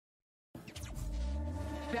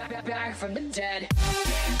Back from the dead.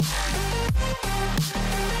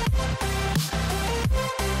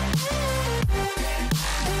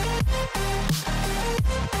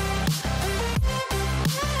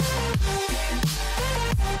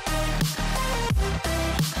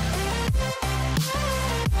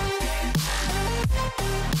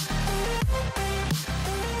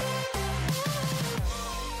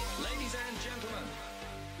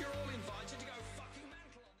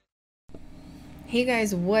 Hey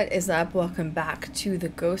guys, what is up? Welcome back to the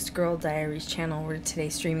Ghost Girl Diaries channel. We're today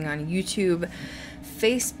streaming on YouTube,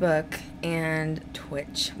 Facebook, and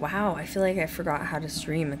Twitch. Wow, I feel like I forgot how to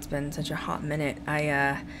stream. It's been such a hot minute.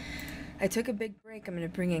 I took a big break. I'm gonna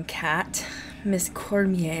bring in Kat. Miss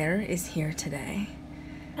CORMIER is here today.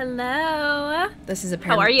 Hello. This is a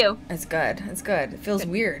How are you? It's good. It's good. It feels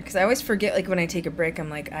weird because I always forget. Like when I take a break, I'm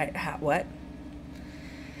like, what?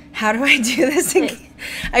 How do I do this again?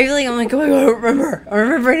 I feel like I'm like, oh, I don't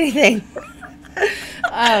remember anything.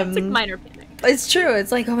 It's like minor panic. It's true.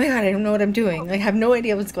 It's like, oh my god, I don't know what I'm doing. Like, I have no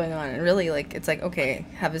idea what's going on. And really, like, it's like, okay,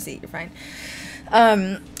 have a seat. You're fine.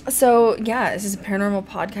 So yeah, this is a paranormal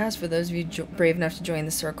podcast for those of you brave enough to join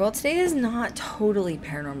the circle. Today is not totally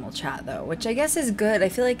paranormal chat though, which I guess is good. I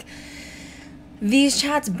feel like these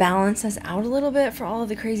chats balance us out a little bit for all of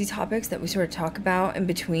the crazy topics that we sort of talk about in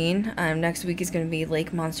between. Next week is going to be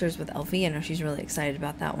Lake Monsters with Elfie. I know she's really excited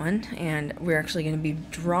about that one. And we're actually going to be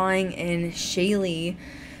drawing in Shaylee,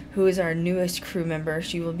 who is our newest crew member.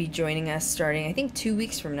 She will be joining us starting, I think, 2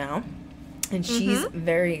 weeks from now. And she's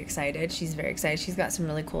very excited. She's very excited. She's got some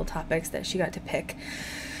really cool topics that she got to pick.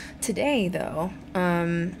 Today, though,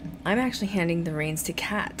 I'm actually handing the reins to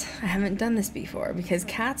Kat. I haven't done this before because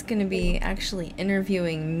Kat's going to be actually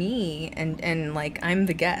interviewing me and like I'm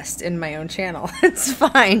the guest in my own channel. It's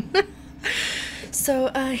fine.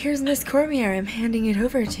 So here's Miss CORMIER. I'm handing it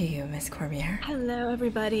over to you, Miss CORMIER. Hello,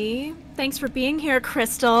 everybody. Thanks for being here,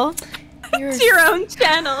 Krystal. You're It's your own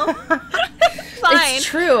channel. Fine. It's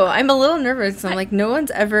true. I'm a little nervous. I'm like, no one's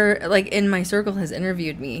ever, like, in my circle has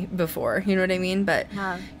interviewed me before. You know what I mean? But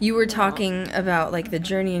you were talking about, like, the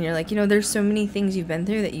journey, and you're like, you know, there's so many things you've been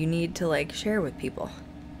through that you need to, like, share with people.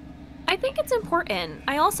 I think it's important.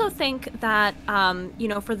 I also think that, you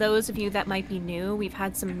know, for those of you that might be new, we've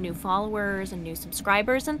had some new followers and new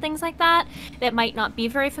subscribers and things like that that might not be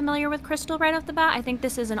very familiar with Krystal right off the bat. I think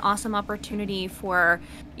this is an awesome opportunity for,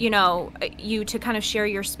 you know, you to kind of share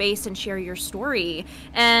your space and share your story.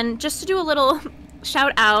 And just to do a little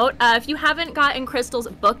shout out, if you haven't gotten Krystal's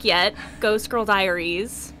book yet, Ghost Girl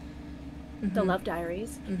Diaries, The Love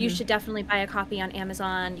Diaries, you should definitely buy a copy on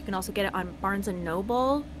Amazon. You can also get it on Barnes &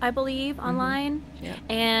 Noble, I believe, online. Yeah.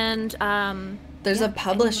 And there's a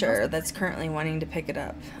publisher that's currently wanting to pick it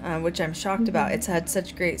up, which I'm shocked about. It's had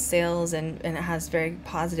such great sales and it has very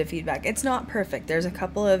positive feedback. It's not perfect. There's a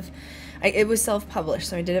couple of... it was self-published,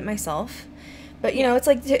 so I did it myself. But, you know, it's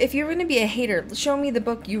like, if you're going to be a hater, show me the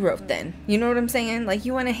book you wrote then. You know what I'm saying? Like,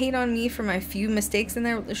 you want to hate on me for my few mistakes in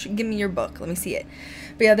there? Give me your book. Let me see it.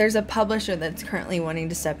 But, yeah, there's a publisher that's currently wanting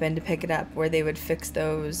to step in to pick it up where they would fix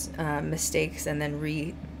those mistakes and then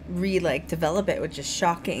like, develop it, which is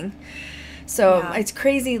shocking. So, it's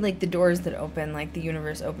crazy, like, the doors that open. Like, the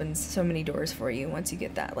universe opens so many doors for you once you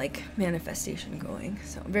get that, like, manifestation going.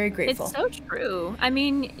 So, I'm very grateful. It's so true. I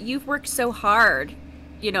mean, you've worked so hard,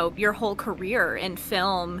 you know, your whole career in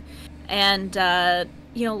film, and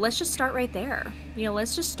you know, let's just start right there. You know,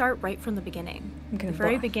 let's just start right from the beginning, the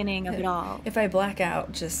very beginning of it all. If I black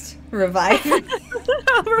out, just revive me.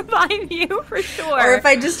 I'll revive you for sure. Or if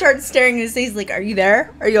I just start staring at his face, like, are you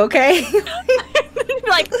there? Are you okay?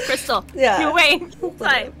 Like, Krystal, you wait.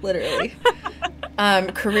 Literally.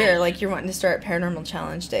 Career, like you're wanting to start Paranormal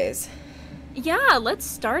Challenge days. Yeah, let's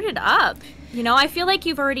start it up. You know, I feel like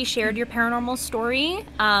you've already shared your paranormal story.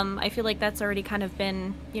 I feel like that's already kind of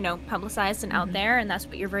been, you know, publicized and out there, and that's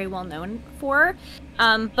what you're very well known for.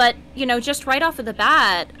 But, you know, just right off of the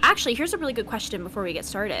bat, actually, here's a really good question before we get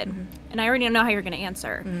started, and I already know how you're going to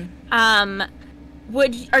answer.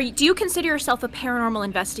 Do you consider yourself a paranormal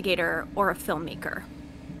investigator or a filmmaker?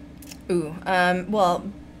 Ooh,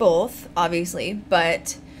 well, both, obviously,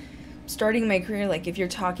 but starting my career, like if you're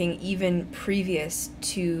talking even previous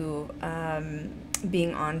to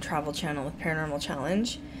being on Travel Channel with Paranormal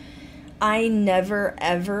Challenge, I never,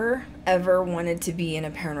 ever, ever wanted to be in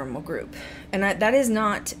a paranormal group. And that is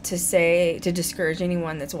not to discourage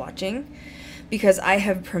anyone that's watching, because I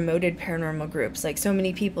have promoted paranormal groups. Like, so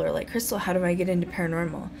many people are like, Krystal, how do I get into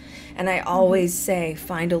paranormal? And I always say,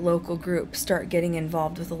 find a local group, start getting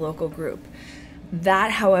involved with a local group.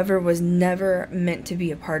 That, however, was never meant to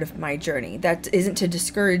be a part of my journey. That isn't to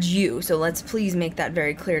discourage you, so let's please make that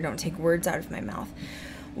very clear. Don't take words out of my mouth.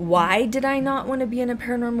 Why did I not want to be in a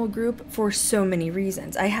paranormal group? For so many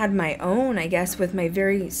reasons. I had my own, I guess, with my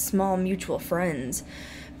very small mutual friends.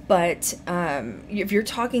 But if you're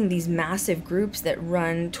talking these massive groups that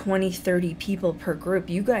run 20, 30 people per group,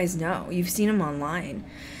 you guys know. You've seen them online.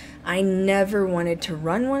 I never wanted to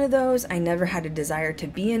run one of those. I never had a desire to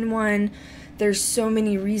be in one. There's so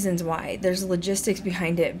many reasons why. There's logistics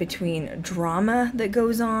behind it, between drama that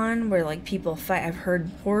goes on where like people fight. I've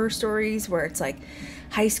heard horror stories where it's like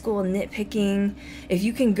high school nitpicking. If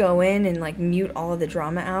you can go in and like mute all of the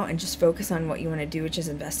drama out and just focus on what you want to do, which is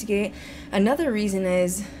investigate. Another reason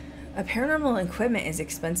is a paranormal equipment is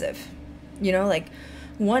expensive. You know, like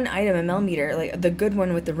one item, a millimeter, like the good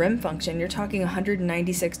one with the rim function, you're talking $196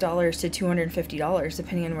 to $250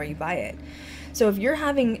 depending on where you buy it. So if you're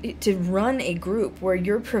having to run a group where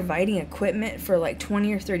you're providing equipment for like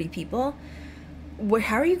 20 or 30 people,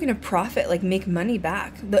 how are you going to profit, like make money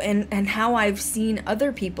back? And how I've seen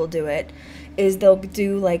other people do it is they'll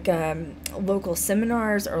do like local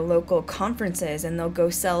seminars or local conferences, and they'll go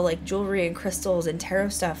sell like jewelry and crystals and tarot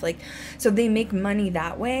stuff. Like, so they make money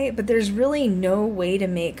that way, but there's really no way to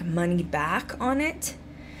make money back on it.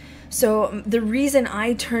 So the reason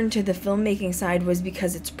I turned to the filmmaking side was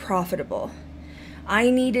because it's profitable.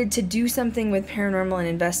 I needed to do something with paranormal and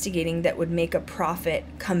investigating that would make a profit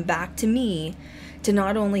come back to me, to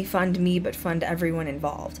not only fund me, but fund everyone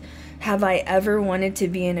involved. Have I ever wanted to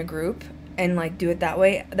be in a group and like do it that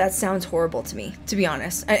way? That sounds horrible to me, to be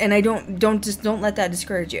honest. And I don't let that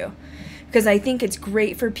discourage you, because I think it's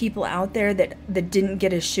great for people out there that didn't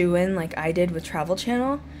get a shoe in like I did with Travel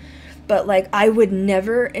Channel. But like, I would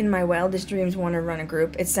never in my wildest dreams want to run a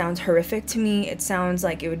group. It sounds horrific to me. It sounds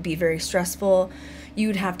like it would be very stressful.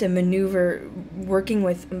 You'd have to maneuver working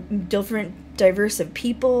with different diverse of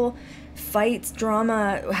people, fights,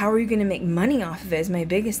 drama. How are you going to make money off of it is my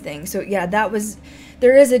biggest thing. So yeah,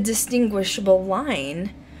 there is a distinguishable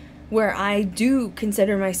line where I do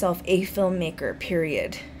consider myself a filmmaker,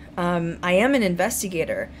 period. I am an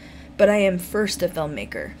investigator, but I am first a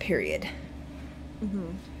filmmaker, period.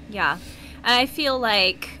 Mm-hmm. Yeah. And I feel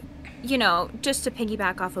like, you know, just to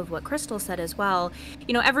piggyback off of what Krystal said as well,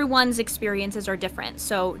 you know, everyone's experiences are different.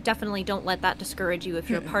 So definitely don't let that discourage you if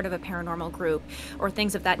you're part of a paranormal group or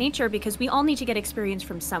things of that nature, because we all need to get experience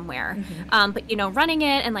from somewhere. Mm-hmm. But, you know, running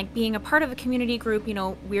it and like being a part of a community group, you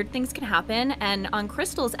know, weird things can happen. And on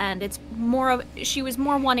Krystal's end, it's more of, she was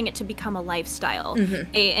more wanting it to become a lifestyle, mm-hmm.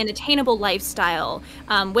 An attainable lifestyle,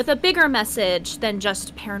 with a bigger message than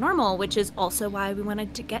just paranormal, which is also why we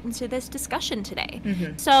wanted to get into this discussion today.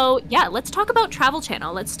 Mm-hmm. So yeah, let's talk about Travel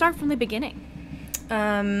Channel. Let's start from the beginning.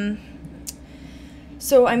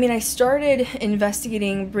 So, I mean, I started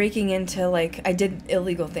investigating, breaking into, like, I did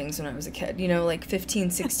illegal things when I was a kid, you know, like 15,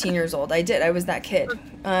 16 years old. I was that kid.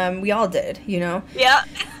 We all did, you know? Yeah.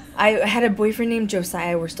 I had a boyfriend named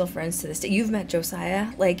Josiah. We're still friends to this day. You've met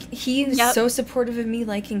Josiah. Like, he was so supportive of me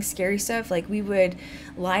liking scary stuff. Like, we would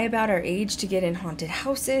lie about our age to get in haunted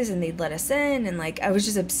houses, and they'd let us in. And, like, I was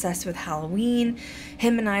just obsessed with Halloween.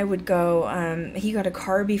 Him and I would go, he got a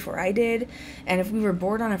car before I did. And if we were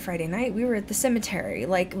bored on a Friday night, we were at the cemetery,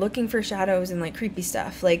 like, looking for shadows and, like, creepy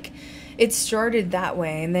stuff. Like, it started that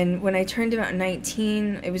way. And then when I turned about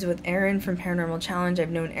 19, it was with Aaron from Paranormal Challenge.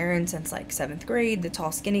 I've known Aaron since like 7th grade, the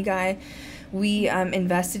tall, skinny guy. We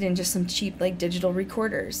invested in just some cheap like digital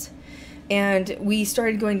recorders. And we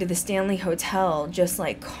started going to the Stanley Hotel just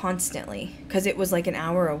like constantly, because it was like an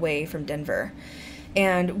hour away from Denver.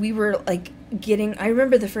 And we were like I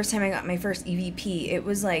remember the first time I got my first EVP, it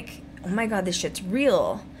was like, oh my God, this shit's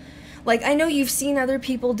real. Like, I know you've seen other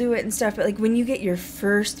people do it and stuff, but, like, when you get your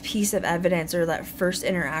first piece of evidence or that first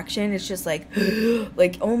interaction, it's just like,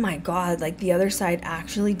 like, oh my God, like, the other side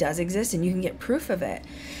actually does exist and you can get proof of it.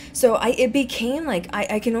 So it became, like,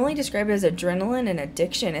 I can only describe it as adrenaline and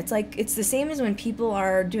addiction. It's like, it's the same as when people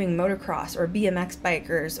are doing motocross or BMX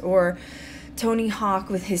bikers or Tony Hawk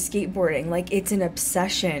with his skateboarding. Like, it's an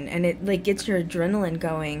obsession, and it, like, gets your adrenaline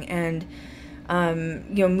going. And you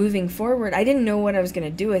know, moving forward, I didn't know what I was going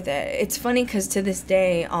to do with it. It's funny because to this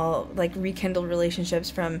day, I'll like rekindle relationships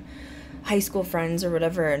from high school friends or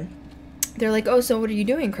whatever, and they're like, oh, so what are you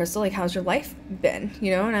doing, Krystal? Like, how's your life been?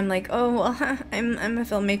 You know? And I'm like, oh, well, I'm a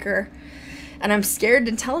filmmaker, and I'm scared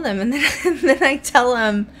to tell them. And then I tell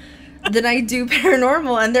them that I do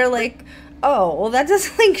paranormal, and they're like, oh, well, that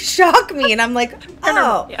doesn't like shock me. And I'm like,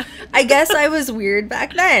 oh, yeah. I guess I was weird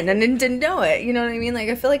back then and didn't know it. You know what I mean? Like,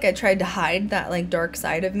 I feel like I tried to hide that like dark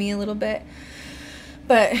side of me a little bit.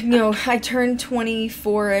 But, you know, I turned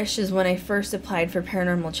 24-ish is when I first applied for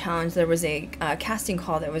Paranormal Challenge. There was a casting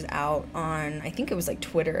call that was out on, I think it was like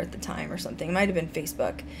Twitter at the time or something. It might have been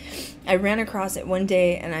Facebook. I ran across it one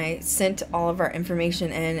day and I sent all of our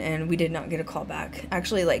information in, and we did not get a call back.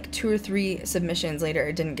 Actually, like 2 or 3 submissions later,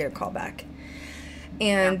 I didn't get a call back.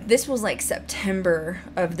 And this was like September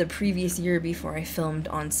of the previous year before I filmed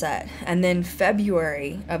on set. And then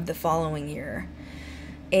February of the following year,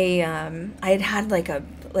 I had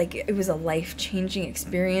it was a life-changing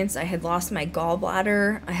experience. I had lost my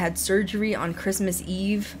gallbladder. I had surgery on Christmas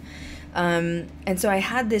Eve. And so I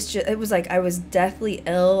had this, it was like I was deathly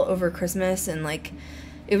ill over Christmas, and like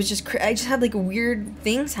it was just, I just had like weird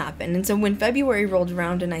things happen. And so when February rolled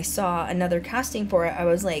around and I saw another casting for it, I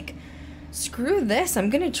was like, screw this, I'm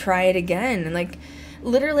gonna try it again. And like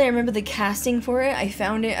literally, I remember the casting for it. I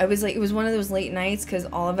found it. I was like, it was one of those late nights, because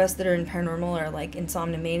all of us that are in paranormal are like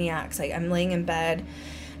insomniacs. Like, I'm laying in bed.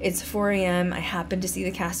 It's 4 a.m. I happen to see the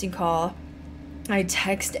casting call. I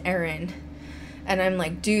text Aaron, and I'm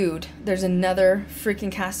like, dude, there's another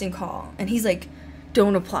freaking casting call. And he's like,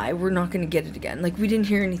 don't apply. We're not going to get it again. Like, we didn't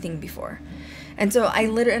hear anything before. And so I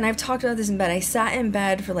literally, and I've talked about this in bed. I sat in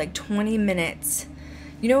bed for like 20 minutes.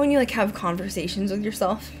 You know when you like have conversations with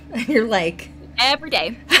yourself and you're like, every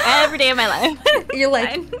day of my life. You're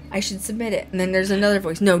like, I should submit it. And then there's another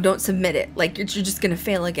voice, no, don't submit it. Like, you're just going to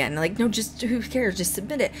fail again. Like, no, just, who cares? Just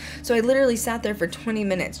submit it. So I literally sat there for 20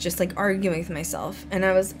 minutes just, like, arguing with myself. And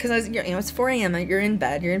I was, because I was, you know, it's 4 a.m., you're in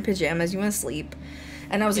bed, you're in pajamas, you want to sleep.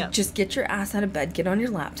 And I was like, just get your ass out of bed, get on your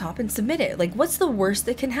laptop, and submit it. Like, what's the worst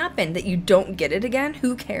that can happen? That you don't get it again?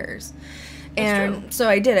 Who cares? And so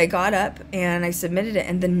I did. I got up, and I submitted it.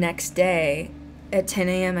 And the next day, at 10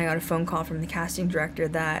 a.m., I got a phone call from the casting director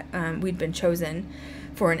that we'd been chosen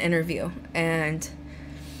for an interview. And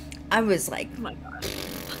I was like, oh my God.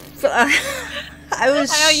 I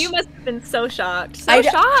know, you must have been so shocked.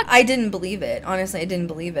 Shocked. I didn't believe it. Honestly, I didn't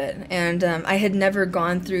believe it. And I had never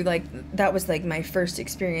gone through, like, that was like my first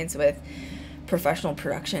experience with professional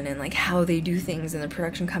production and like how they do things in the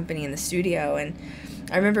production company in the studio. And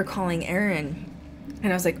I remember calling Aaron,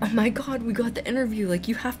 and I was like, oh my God, we got the interview. Like,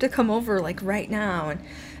 you have to come over, like, right now. And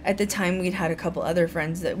at the time, we'd had a couple other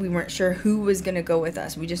friends that we weren't sure who was going to go with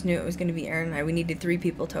us. We just knew it was going to be Aaron and I. We needed 3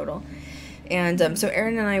 people total. And so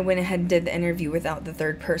Aaron and I went ahead and did the interview without the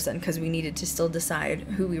third person, because we needed to still decide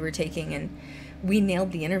who we were taking. And we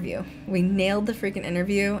nailed the interview. We nailed the freaking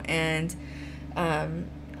interview. And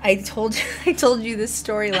I told you this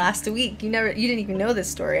story last week. You didn't even know this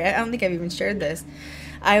story. I don't think I've even shared this.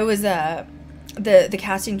 I was the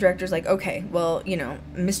casting director's like, okay, well, you know,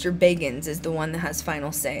 Mr. Bagans is the one that has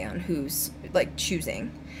final say on who's, like,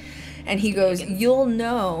 choosing. And he goes, you'll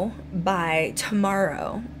know by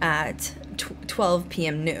tomorrow at 12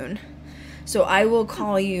 p.m. noon. So I will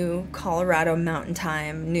call you Colorado Mountain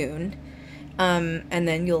Time noon. And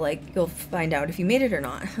then you'll find out if you made it or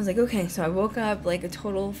not. I was like, okay. So I woke up like a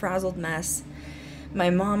total frazzled mess. My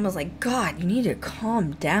mom was like, God, you need to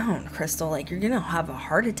calm down, Krystal. Like, you're going to have a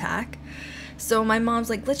heart attack. So my mom's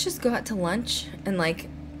like, let's just go out to lunch. And like,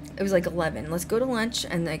 it was like 11. Let's go to lunch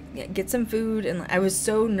and like get some food. And I was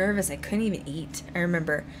so nervous. I couldn't even eat. I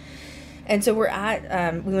remember. And so we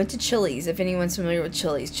went to Chili's, if anyone's familiar with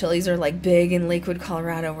Chili's. Chili's are like big in Lakewood,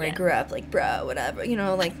 Colorado, where I grew up. Like, bro, whatever, you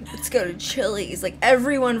know, like, let's go to Chili's. Like,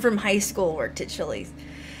 everyone from high school worked at Chili's.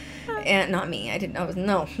 And not me. I'm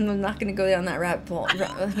not going to go down that rabbit hole,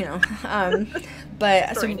 you know.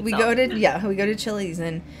 But so we go to Chili's,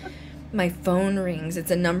 and my phone rings.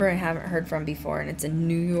 It's a number I haven't heard from before, and it's a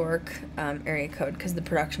New York area code, because the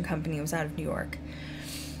production company was out of New York.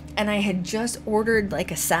 And I had just ordered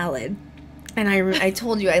like a salad, and I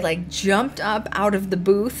told you I like jumped up out of the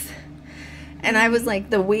booth, and I was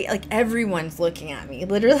like, like, everyone's looking at me.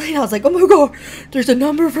 Literally, I was like, oh my God, there's a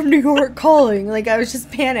number from New York calling. Like, I was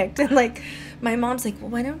just panicked. And like, my mom's like,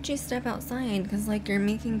 well, why don't you step outside? Because like, you're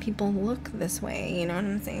making people look this way. You know what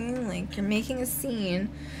I'm saying? Like, you're making a scene.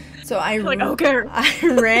 So I ran out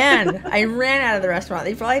of the restaurant.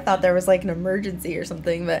 They probably thought there was like an emergency or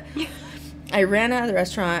something, but I ran out of the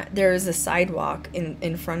restaurant. There was a sidewalk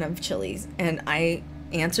in front of Chili's, and I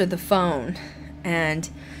answered the phone, and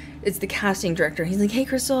it's the casting director. He's like, hey,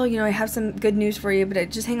 Krystal, you know, I have some good news for you,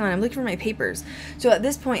 but just hang on. I'm looking for my papers. So at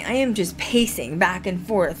this point, I am just pacing back and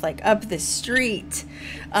forth, like, up the street.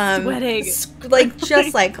 Sweating. Like,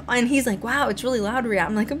 just like, and he's like, wow, it's really loud where you're at.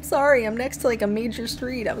 I'm like, I'm sorry. I'm next to, like, a major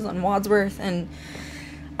street. I was on Wadsworth, and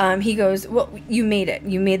he goes, well, you made it.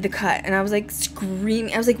 You made the cut. And I was, like,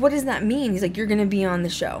 screaming. I was like, what does that mean? He's like, you're going to be on the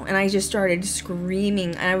show. And I just started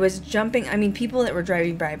screaming, and I was jumping. I mean, people that were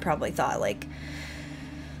driving by probably thought, like,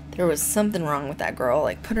 there was something wrong with that girl,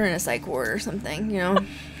 like put her in a psych ward or something, you know.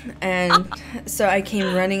 And so I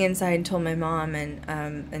came running inside and told my mom,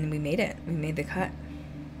 and we made it. We made the cut.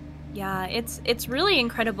 Yeah, it's really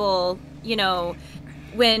incredible, you know,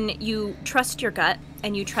 when you trust your gut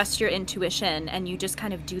and you trust your intuition and you just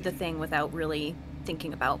kind of do the thing without really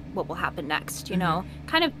thinking about what will happen next, you know,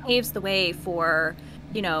 kind of paves the way for,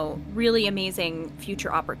 you know, really amazing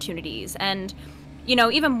future opportunities. And, you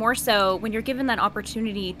know, even more so when you're given that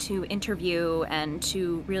opportunity to interview and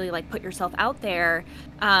to really like put yourself out there,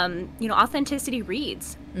 you know, authenticity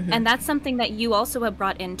reads. And that's something that you also have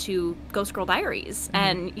brought into Ghost Girl Diaries.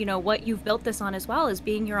 And, you know, what you've built this on as well is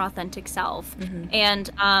being your authentic self. And,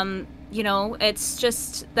 you know, it's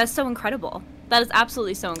just, that's so incredible. That is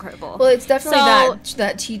absolutely so incredible. Well, it's definitely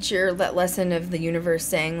that teacher, that lesson of the universe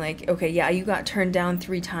saying, like, okay, yeah, you got turned down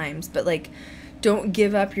 3 times, but, like, don't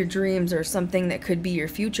give up your dreams or something that could be your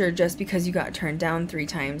future just because you got turned down 3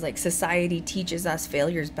 times. Like, society teaches us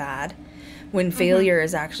failure's bad, when failure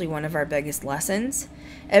is actually one of our biggest lessons.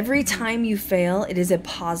 Every time you fail, it is a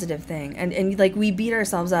positive thing. And like, we beat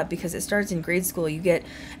ourselves up because it starts in grade school. You get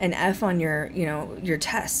an F on your, you know, your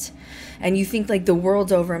test. And you think, like, the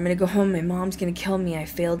world's over. I'm going to go home. My mom's going to kill me. I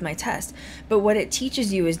failed my test. But what it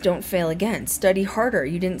teaches you is don't fail again. Study harder.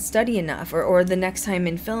 You didn't study enough. Or the next time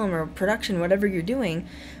in film or production, whatever you're doing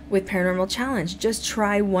with Paranormal Challenge, just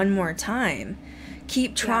try one more time.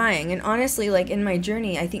 Keep trying. Yeah. And honestly, like, in my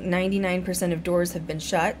journey, I think 99% of doors have been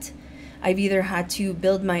shut. I've either had to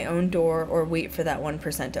build my own door or wait for that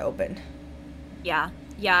 1% to open. Yeah.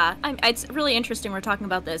 It's really interesting we're talking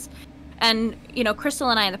about this. And, you know,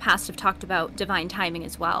 Krystal and I in the past have talked about divine timing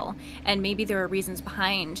as well. And maybe there are reasons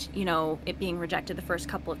behind, you know, it being rejected the first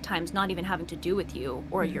couple of times, not even having to do with you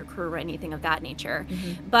or your crew or anything of that nature.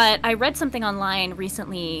 But I read something online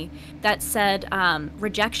recently that said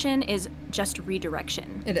rejection is just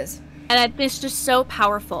redirection. It is. And it's just so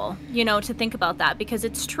powerful, you know, to think about that, because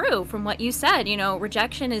it's true from what you said. You know,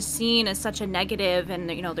 rejection is seen as such a negative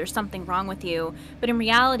and, you know, there's something wrong with you. But in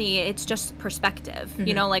reality, it's just perspective.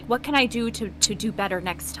 You know, like, what can I do to do better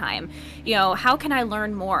next time? You know, how can I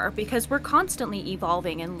learn more? Because we're constantly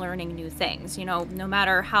evolving and learning new things, you know, no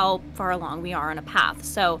matter how far along we are on a path.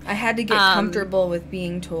 So I had to get comfortable with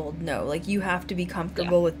being told no. Like, you have to be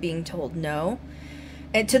comfortable with being told no.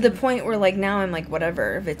 And to the point where, like, now I'm like,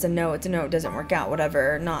 whatever. If it's a no, it's a no. It doesn't work out.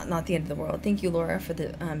 Whatever. Not the end of the world. Thank you, Laura, for the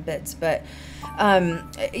bits. But,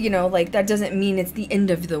 you know, like, that doesn't mean it's the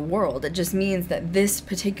end of the world. It just means that this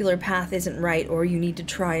particular path isn't right, or you need to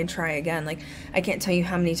try and try again. Like, I can't tell you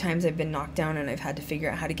how many times I've been knocked down and I've had to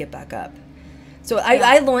figure out how to get back up. So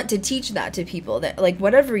I want to teach that to people, that, like,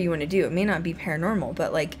 whatever you want to do, it may not be paranormal,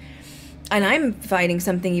 but, like, and I'm fighting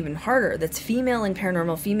something even harder that's female in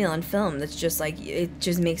paranormal, female in film. That's just like, it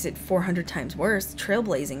just makes it 400 times worse.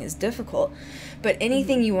 Trailblazing is difficult. But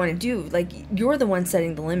anything you want to do, like, you're the one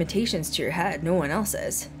setting the limitations to your head. No one else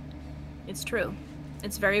is. It's true.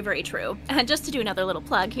 It's very, very true. And just to do another little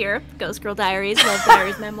plug here, Ghost Girl Diaries, Love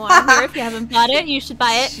Diaries memoir here. If you haven't bought it, you should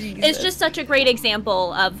buy it. Jesus. It's just such a great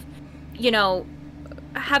example of, you know,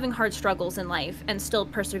 having hard struggles in life and still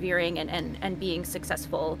persevering and being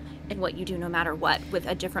successful in what you do no matter what, with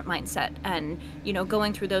a different mindset, and, you know,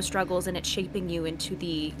 going through those struggles and it shaping you into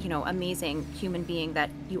the, you know, amazing human being that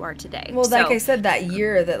you are today. Well, like I said, that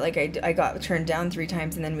year that, like, I got turned down 3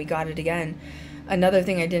 times and then we got it again. Another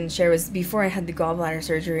thing I didn't share was before I had the gallbladder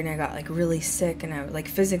surgery and I got, like, really sick, and I, like,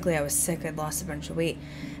 physically I was sick. I'd lost a bunch of weight.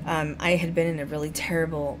 I had been in a really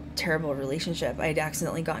terrible relationship. I had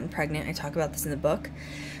accidentally gotten pregnant. I talk about this in the book.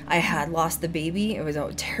 I had lost the baby. It was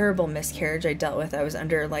a terrible miscarriage I dealt with. I was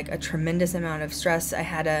under, like, a tremendous amount of stress. I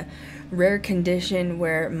had a rare condition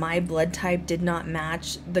where my blood type did not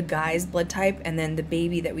match the guy's blood type, and then the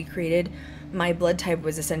baby that we created, my blood type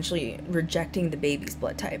was essentially rejecting the baby's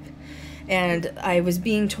blood type. And I was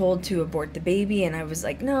being told to abort the baby, and I was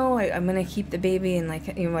like, no, I'm going to keep the baby, and, like,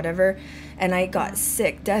 you know, whatever. And I got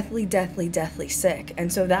sick, deathly sick.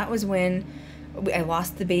 And so that was when I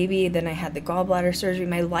lost the baby. Then I had the gallbladder surgery.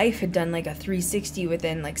 My life had done, like, a 360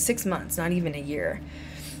 within, like, 6 months, not even a year.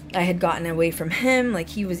 I had gotten away from him, like,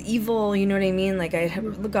 he was evil, you know what I mean? Like, I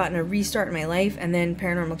had gotten a restart in my life, and then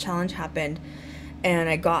Paranormal Challenge happened, and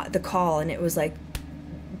I got the call, and it was like,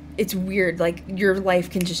 it's weird, like, your life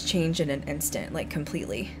can just change in an instant, like,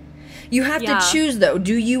 completely. You have to choose, though.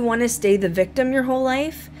 Do you want to stay the victim your whole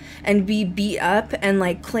life and be beat up and,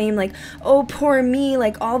 like, claim, like, oh, poor me,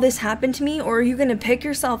 like, all this happened to me? Or are you going to pick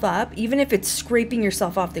yourself up, even if it's scraping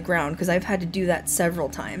yourself off the ground? Because I've had to do that several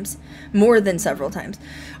times, more than several times.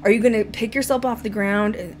 Are you going to pick yourself off the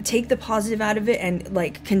ground, take the positive out of it, and,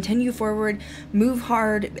 like, continue forward, move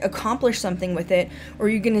hard, accomplish something with it? Or are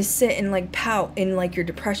you going to sit and, like, pout in, like, your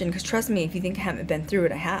depression? Because trust me, if you think I haven't been through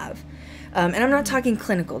it, I have. And I'm not talking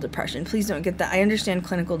clinical depression. Please don't get that. I understand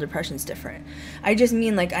clinical depression is different. I just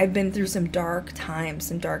mean, like, I've been through some dark times,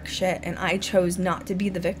 some dark shit, and I chose not to be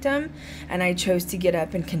the victim, and I chose to get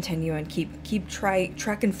up and continue and keep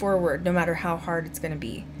trekking forward, no matter how hard it's going to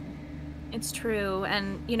be. It's true,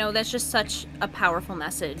 and, you know, that's just such a powerful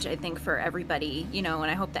message, I think, for everybody, you know, and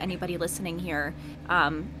I hope that anybody listening here,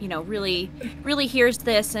 you know, really hears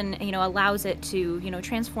this and, you know, allows it to, you know,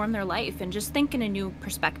 transform their life and just think in a new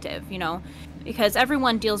perspective, you know, because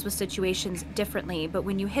everyone deals with situations differently, but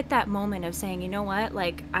when you hit that moment of saying, you know what,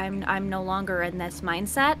 like, I'm no longer in this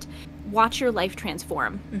mindset, watch your life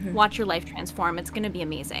transform. Mm-hmm. Watch your life transform. It's going to be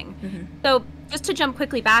amazing. Mm-hmm. So just to jump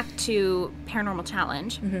quickly back to Paranormal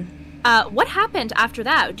Challenge, Mm-hmm. What happened after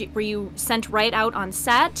that? Were you sent right out on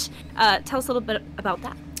set? Tell us a little bit about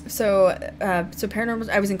that. So Paranormal,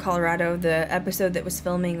 I was in Colorado. The episode that was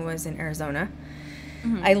filming was in Arizona.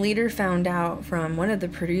 Mm-hmm. I later found out from one of the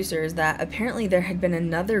producers that apparently there had been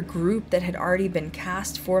another group that had already been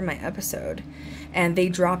cast for my episode, and they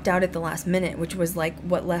dropped out at the last minute, which was like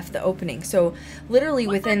what left the opening. So literally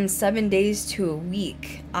within 7 days to a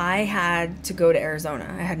week, I had to go to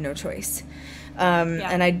Arizona. I had no choice.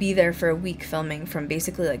 And I'd be there for a week filming from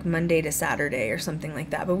basically like Monday to Saturday or something like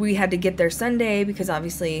that. But we had to get there Sunday because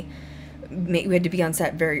obviously we had to be on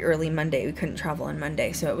set very early Monday. We couldn't travel on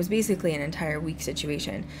Monday. So it was basically an entire week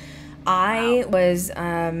situation. I was,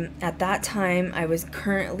 at that time, I was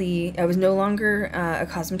no longer a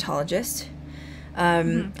cosmetologist.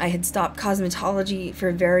 I had stopped cosmetology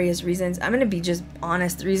for various reasons. I'm going to be just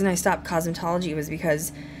honest. The reason I stopped cosmetology was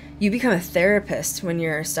because you become a therapist when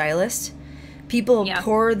you're a stylist. People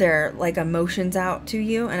pour their, like, emotions out to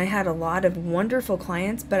you, and I had a lot of wonderful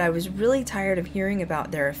clients, but I was really tired of hearing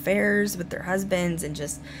about their affairs with their husbands, and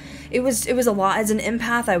just, it was a lot. As an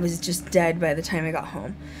empath, I was just dead by the time I got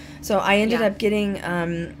home. So I ended up getting,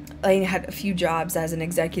 I had a few jobs as an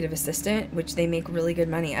executive assistant, which they make really good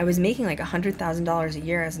money. I was making like $100,000 a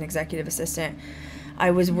year as an executive assistant.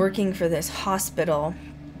 I was working for this hospital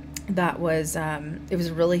that was, it was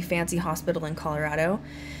a really fancy hospital in Colorado.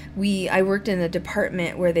 I worked in a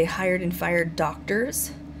department where they hired and fired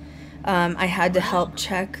doctors. I had to help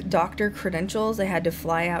check doctor credentials. I had to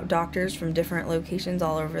fly out doctors from different locations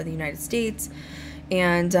all over the United States.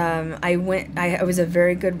 And I was a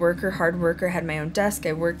very good worker, hard worker, had my own desk.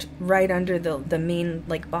 I worked right under the main,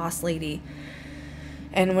 like, boss lady.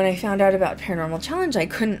 And when I found out about Paranormal Challenge, I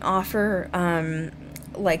couldn't offer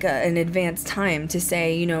like an advanced time to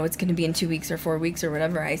say, you know, it's going to be in 2 weeks or 4 weeks or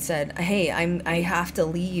whatever. I said, hey, I have to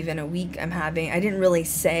leave in a week. I didn't really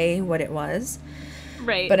say what it was.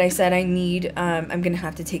 Right. But I said I'm going to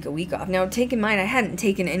have to take a week off. Now, take in mind, I hadn't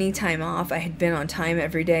taken any time off. I had been on time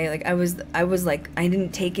every day. Like, I was like, I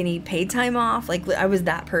didn't take any paid time off. Like, I was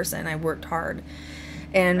that person. I worked hard.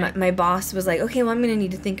 And my boss was like, okay, well, I'm going to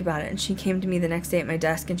need to think about it. And she came to me the next day at my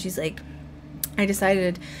desk, and she's like, I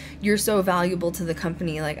decided you're so valuable to the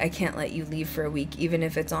company, like, I can't let you leave for a week, even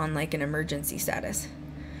if it's on, like, an emergency status.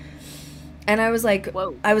 And I was like,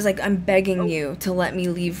 Whoa. I'm begging you to let me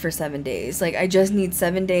leave for 7 days. Like, I just need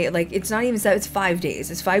 7 days. Like, it's not even 7, it's 5 days.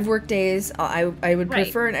 It's 5 work days. I would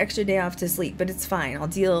prefer an extra day off to sleep, but it's fine. I'll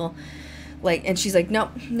deal. Like, and she's like,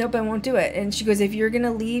 nope, I won't do it. And she goes, if you're going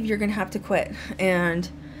to leave, you're going to have to quit. And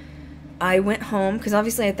I went home, because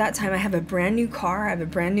obviously at that time I have a brand new car. I have a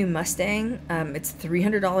brand new Mustang. It's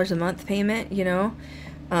 $300 a month payment, you know.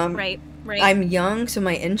 Right. I'm young, so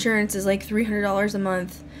my insurance is like $300 a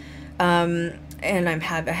month. And I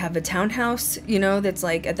have a townhouse, you know, that's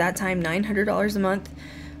like at that time $900 a month.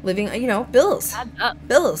 Living, you know, bills. Adds up.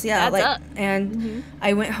 Bills, yeah. Adds up. And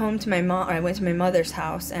I went home to I went to my mother's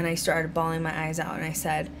house, and I started bawling my eyes out, and I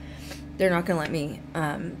said, they're not gonna let me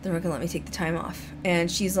take the time off.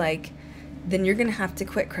 And she's like, then you're gonna have to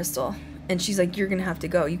quit, Krystal. And she's like, you're gonna have to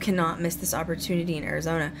go. You cannot miss this opportunity in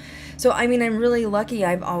Arizona. So, I mean, I'm really lucky.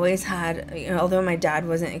 I've always had, you know, although my dad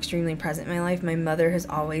wasn't extremely present in my life, my mother has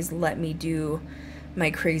always let me do my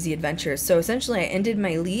crazy adventures. So essentially I ended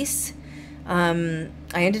my lease. I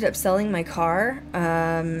ended up selling my car,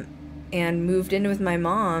 and moved in with my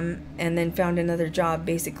mom, and then found another job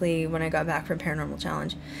basically when I got back from Paranormal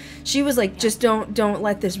Challenge. She was like, just don't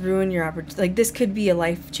let this ruin your opportunity. Like, this could be a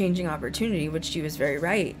life-changing opportunity, which she was very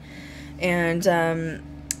right. And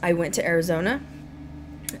I went to Arizona,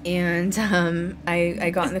 and I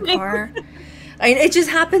got in the car. It just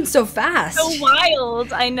happened so fast. So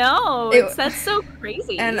wild. I know. That's so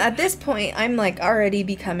crazy. And at this point, I'm like already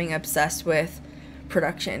becoming obsessed with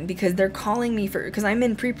production, because they're calling me because I'm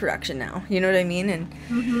in pre-production now, you know what I mean?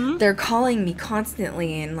 And they're calling me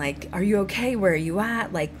constantly and like, are you okay? Where are you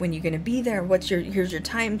at? Like, when you gonna be there? Here's your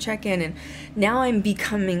time check-in. And now I'm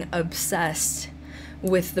becoming obsessed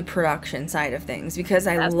with the production side of things, because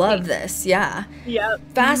I love this. Yeah.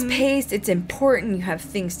 Fast paced. It's important. You have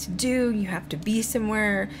things to do. You have to be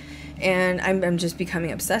somewhere. And I'm just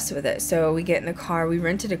becoming obsessed with it. So we get in the car. We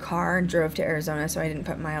rented a car and drove to Arizona, so I didn't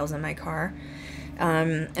put miles on my car.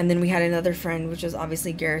 And then we had another friend, which was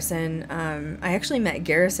obviously Garrison. I actually met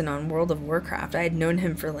Garrison on World of Warcraft. I had known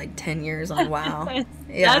him for like 10 years on WoW.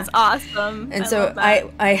 Yeah. That's awesome. And so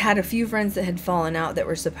I had a few friends that had fallen out that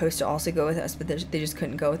were supposed to also go with us, but they just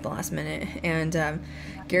couldn't go at the last minute. And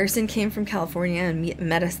Garrison came from California and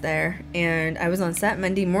met us there. And I was on set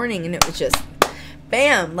Monday morning, and it was just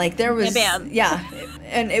bam. Like, there was, yeah.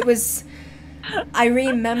 And it was... I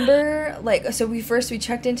remember, like, so we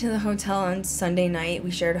checked into the hotel on Sunday night.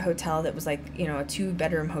 We shared a hotel that was like, you know, a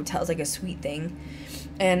 2-bedroom hotel. It was like a suite thing.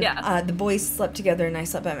 And the boys slept together and I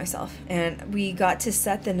slept by myself. And we got to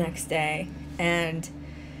set the next day. And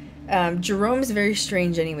Jerome's very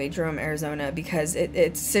strange anyway, Jerome, Arizona, because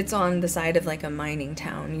it sits on the side of like a mining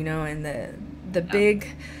town, you know, and the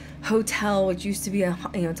big hotel, which used to be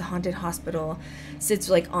it's a haunted hospital,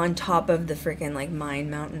 sits like on top of the freaking like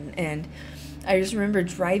mine mountain. And I just remember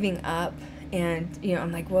driving up, and, you know,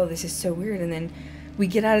 I'm like, whoa, this is so weird. And then we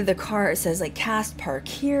get out of the car, it says like cast park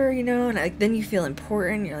here, you know, and then you feel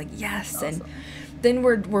important. You're like, yes. Awesome. And then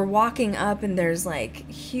we're walking up, and there's like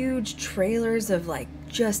huge trailers of like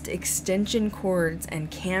just extension cords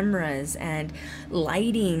and cameras and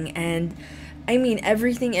lighting and, I mean,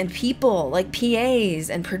 everything, and people, like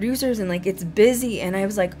PAs and producers, and like it's busy. And I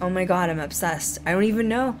was like, oh my God, I'm obsessed. I don't even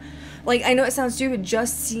know. Like, I know it sounds stupid,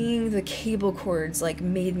 just seeing the cable cords, like,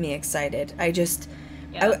 made me excited. I just,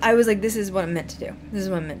 I was like, this is what I'm meant to do. This is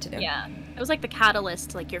what I'm meant to do. Yeah. It was like the catalyst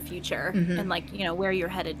to, like, your future and, like, you know, where you're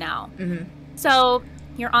headed now. So,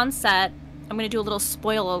 you're on set. I'm going to do a little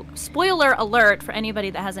spoiler alert for anybody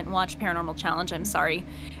that hasn't watched Paranormal Challenge. I'm sorry.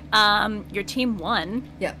 Your team won.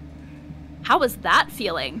 Yep. How was that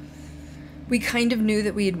feeling? We kind of knew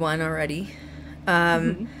that we had won already.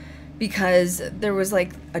 Because there was like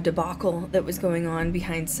a debacle that was going on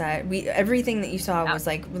behind set. Everything that you saw was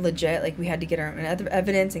like legit. Like, we had to get our own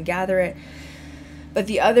evidence and gather it. But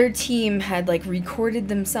the other team had like recorded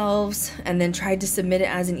themselves and then tried to submit it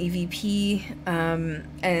as an EVP.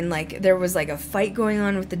 And like there was like a fight going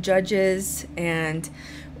on with the judges, and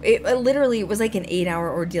it was like an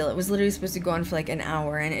 8-hour ordeal. It was literally supposed to go on for like an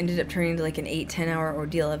hour, and it ended up turning into like an 8-10 hour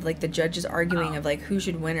ordeal of like the judges arguing of like who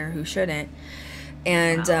should win or who shouldn't.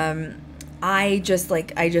 And I just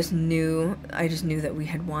knew that we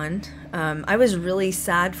had won. I was really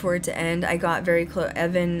sad for it to end. I got very close.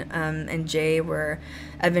 Evan and Jay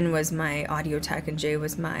Evan was my audio tech and Jay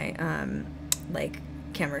was my like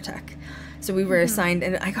camera tech. So we were assigned,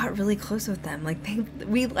 and I got really close with them. Like,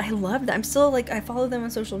 I love them. I'm still like, I follow them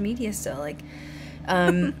on social media still. Like,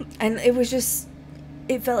 and it was just,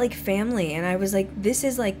 it felt like family, and I was like, this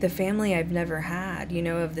is like the family I've never had, you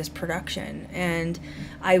know, of this production, and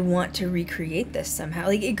I want to recreate this somehow.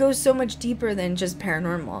 Like, it goes so much deeper than just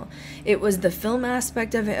paranormal. It was the film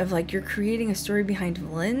aspect of it, of like, you're creating a story behind the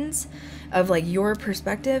lens of like your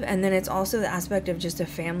perspective, and then it's also the aspect of just a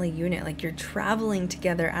family unit. Like, you're traveling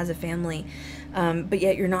together as a family, but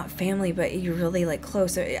yet you're not family, but you're really like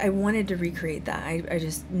close. So I wanted to recreate that. I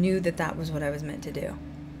just knew that was what I was meant to do.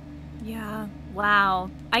 Yeah. Wow.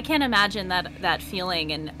 I can't imagine that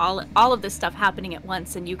feeling, and all of this stuff happening at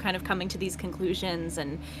once, and you kind of coming to these conclusions,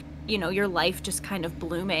 and, you know, your life just kind of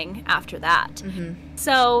blooming after that.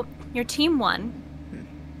 So your team won.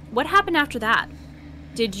 What happened after that?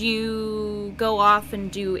 Did you go off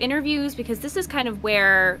and do interviews? Because this is kind of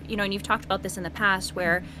where, you know, and you've talked about this in the past,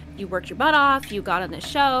 where you worked your butt off, you got on this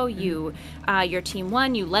show, your team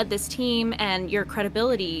won, you led this team, and your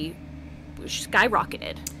credibility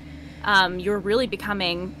skyrocketed. You're really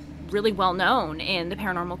becoming really well known in the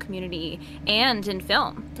paranormal community and in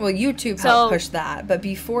film. Well, YouTube helped push that, but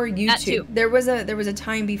before YouTube, there was a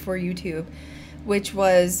time before YouTube, which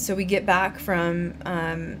was, so we get back from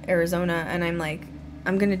Arizona, and I'm like,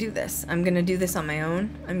 I'm gonna do this. I'm gonna do this on my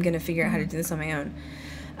own. I'm gonna figure out how to do this on my own.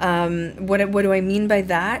 What do I mean by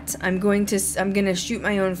that? I'm gonna shoot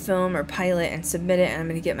my own film or pilot and submit it, and I'm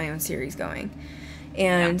gonna get my own series going.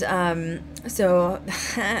 And so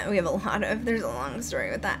we have there's a long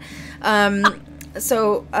story with that.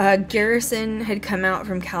 So Garrison had come out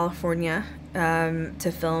from California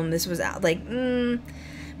to film. This was out like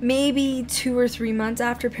maybe 2 or 3 months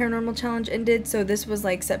after Paranormal Challenge ended. So this was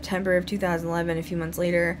like September of 2011, a few months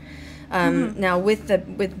later. Now with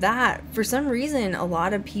that, for some reason, a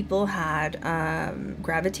lot of people had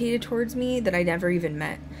gravitated towards me that I never even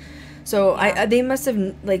met. So they must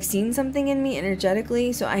have like seen something in me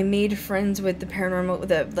energetically. So I made friends with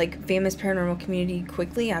the like famous paranormal community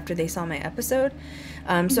quickly after they saw my episode.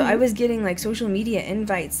 So I was getting like social media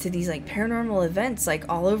invites to these like paranormal events like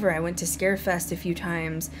all over. I went to Scarefest a few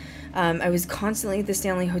times. I was constantly at the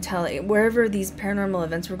Stanley Hotel, wherever these paranormal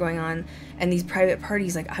events were going on, and these private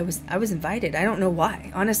parties. Like I was invited. I don't know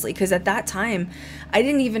why, honestly, because at that time I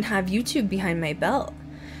didn't even have YouTube behind my belt.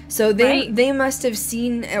 So they must have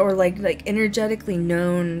seen or like energetically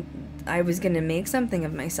known I was gonna make something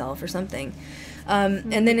of myself or something.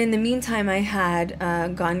 And then in the meantime, I had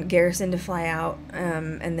gone Garrison to fly out,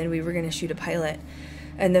 and then we were gonna shoot a pilot.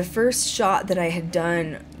 And the first shot that I had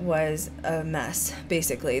done was a mess.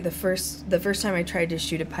 Basically, the first time I tried to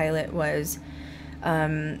shoot a pilot was,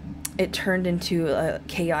 it turned into a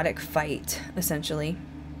chaotic fight essentially,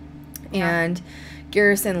 and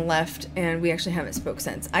Garrison left, and we actually haven't spoke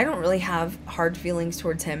since. I don't really have hard feelings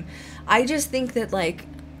towards him. I just think that like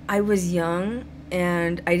I was young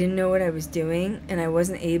and I didn't know what I was doing, and I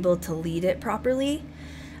wasn't able to lead it properly.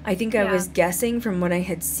 I think I was guessing from what I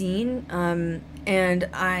had seen, and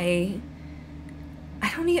I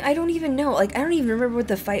don't even know. Like I don't even remember what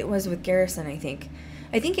the fight was with Garrison. I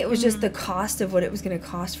think it was just the cost of what it was going to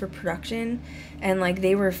cost for production, and like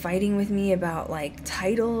they were fighting with me about like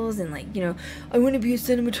titles and like, you know, I want to be a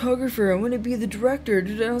cinematographer, I want to be the director.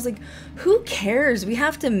 And I was like, who cares? We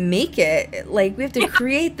have to make it. Like we have to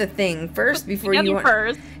create the thing first before you want.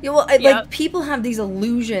 First. Yeah, well, like people have these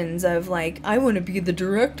illusions of like, I want to be the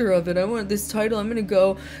director of it. I want this title. I'm going to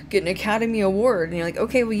go get an Academy Award. And you're like,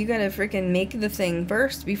 okay, well you got to freaking make the thing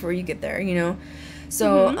first before you get there, you know?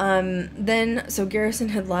 So, so Garrison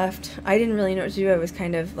had left. I didn't really know what to do. I was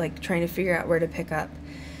kind of like trying to figure out where to pick up.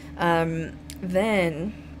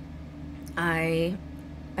 Then I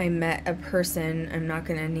met a person. I'm not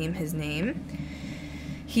going to name his name.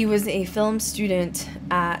 He was a film student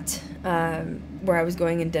at, where I was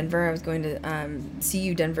going in Denver. I was going to,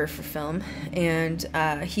 CU Denver for film. And,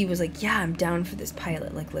 he was like, yeah, I'm down for this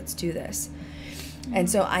pilot. Like, let's do this. And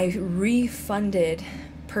so I refunded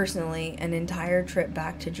personally an entire trip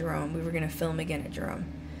back to Jerome. We were going to film again at Jerome.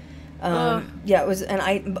 Yeah, it was, and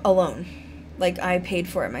I alone, like I paid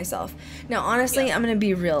for it myself. Now honestly, I'm going to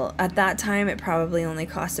be real, at that time it probably only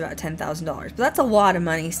cost about $10,000, but that's a lot of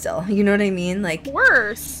money still, you know what I mean? Like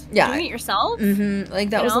worse, doing it yourself.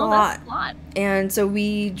 Like that was a lot. And so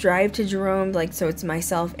we drive to Jerome, like, so it's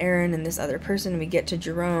myself, Aaron, and this other person. We get to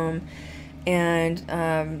Jerome, and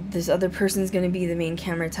this other person's going to be the main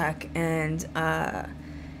camera tech, and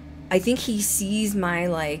I think he sees my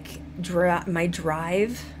like my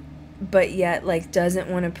drive, but yet like doesn't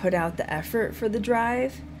want to put out the effort for the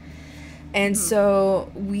drive. And so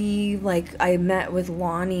we like, I met with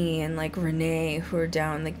Lonnie and like Renee, who are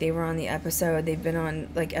down, like they were on the episode. They've been on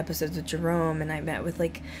like episodes with Jerome, and I met with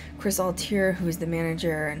like Krystal Leandra, who is the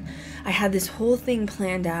manager, and I had this whole thing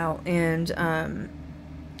planned out, and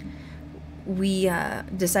we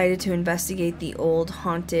decided to investigate the old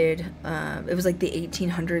haunted, it was like the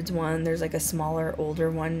 1800s one. There's like a smaller, older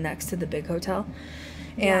one next to the big hotel.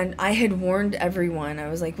 And I had warned everyone. I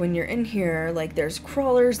was like, when you're in here, like there's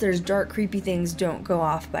crawlers, there's dark, creepy things, don't go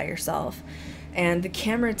off by yourself. And the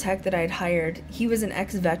camera tech that I'd hired, he was an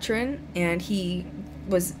ex-veteran, and he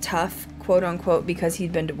was tough, quote unquote, because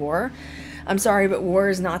he'd been to war. I'm sorry, but war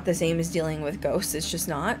is not the same as dealing with ghosts. It's just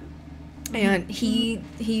not. And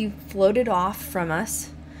he floated off from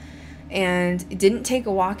us and didn't take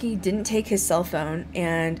a walkie, didn't take his cell phone,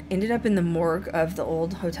 and ended up in the morgue of the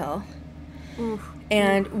old hotel.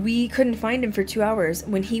 And we couldn't find him for 2 hours.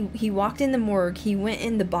 When he walked in the morgue, he went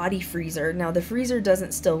in the body freezer. Now, the freezer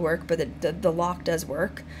doesn't still work, but the lock does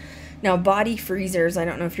work. Now, body freezers, I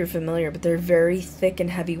don't know if you're familiar, but they're very thick and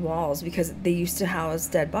heavy walls because they used to house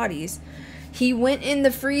dead bodies. He went in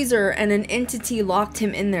the freezer, and an entity locked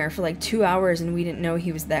him in there for like 2 hours, and we didn't know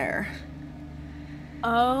he was there.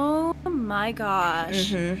 Oh my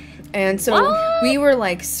gosh. And so we were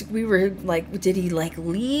like, did he like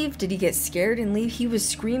leave? Did he get scared and leave? He was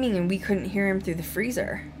screaming, and we couldn't hear him through the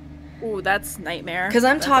freezer. Ooh, that's nightmare. Because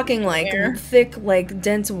I'm talking like thick, like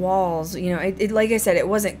dense walls. You know, it like I said, it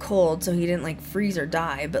wasn't cold, so he didn't like freeze or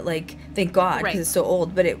die. But like, thank God, because it's so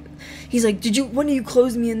old. But he's like, one of you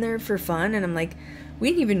close me in there for fun? And I'm like, we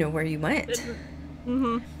didn't even know where you went.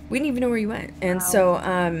 Mm-hmm. We didn't even know where you went. And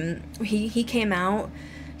so he came out.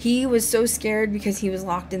 He was so scared because he was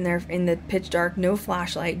locked in there in the pitch dark, no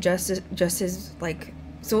flashlight, just his, like,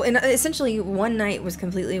 so, and essentially one night was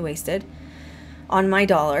completely wasted on my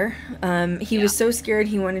dollar. He was so scared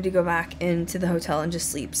he wanted to go back into the hotel and just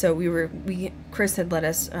sleep. So Chris had let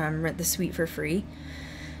us rent the suite for free.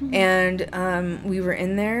 Mm-hmm. And we were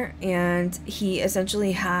in there, and he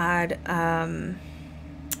essentially had a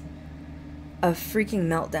freaking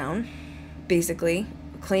meltdown, basically,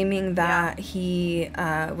 claiming that he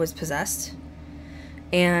was possessed.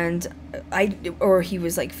 And he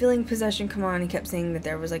was like feeling possession come on. He kept saying that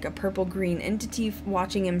there was like a purple green entity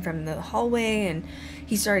watching him from the hallway, and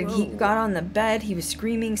he got on the bed. He was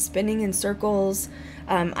screaming, spinning in circles.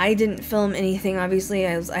 I didn't film anything, obviously.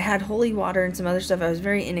 I had holy water and some other stuff. I was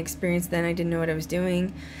very inexperienced then. I didn't know what I was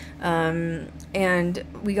doing. And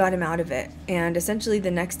we got him out of it. And essentially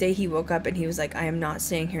the next day he woke up and he was like, I am not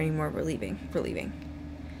staying here anymore. We're leaving.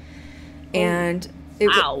 And it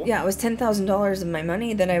was $10,000 of my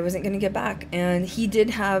money that I wasn't going to get back. And he did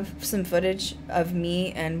have some footage of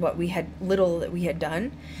me and what we had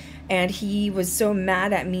done. And he was so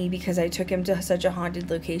mad at me because I took him to such a haunted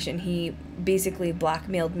location. He basically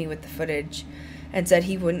blackmailed me with the footage and said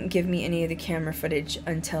he wouldn't give me any of the camera footage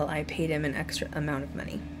until I paid him an extra amount of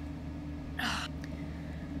money.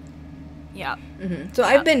 Yeah. Mm-hmm. So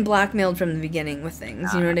I've been blackmailed from the beginning with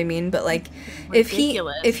things, you know what I mean? But like, if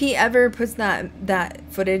he ever puts that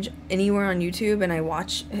footage anywhere on YouTube, and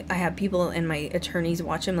I have people and my attorneys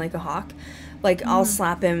watch him like a hawk, like I'll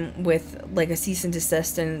slap him with like a cease and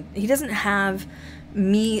desist. And he doesn't have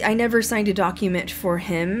me. I never signed a document for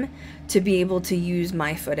him to be able to use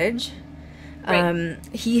my footage. Right.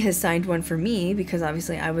 He has signed one for me because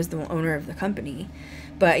obviously I was the owner of the company.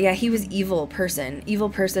 But yeah, he was evil person.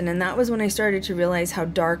 And that was when I started to realize how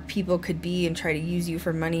dark people could be and try to use you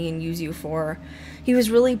for money and use you for... He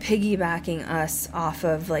was really piggybacking us off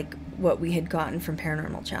of like what we had gotten from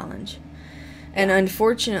Paranormal Challenge. And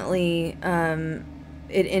unfortunately,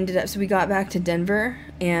 it ended up... So we got back to Denver,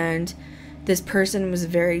 and this person was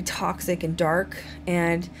very toxic and dark,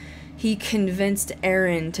 and he convinced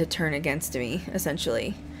Aaron to turn against me,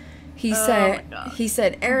 essentially. He said,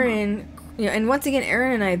 Aaron... You know, and once again,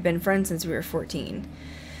 Aaron and I have been friends since we were 14.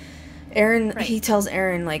 He tells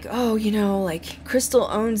Aaron, like, oh, you know, like, Krystal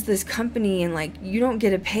owns this company, and, like, you don't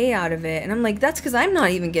get a pay out of it. And I'm like, that's because I'm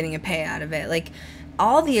not even getting a pay out of it. Like,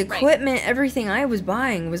 all the equipment, everything I was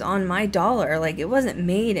buying was on my dollar. Like, it wasn't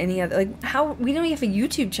made any other, like, how, we don't even have a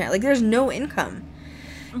YouTube channel. Like, there's no income.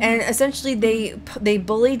 Mm-hmm. And essentially, they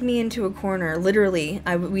bullied me into a corner. Literally,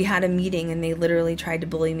 we had a meeting, and they literally tried to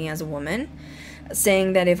bully me as a woman,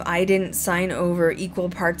 saying that if I didn't sign over equal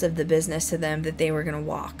parts of the business to them, that they were going to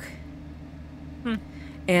walk.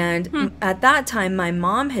 And at that time, my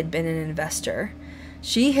mom had been an investor.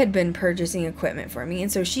 She had been purchasing equipment for me.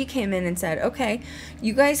 And so she came in and said, okay,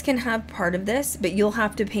 you guys can have part of this, but you'll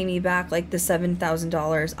have to pay me back like the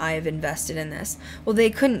 $7,000 I have invested in this. Well, they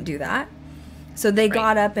couldn't do that. So they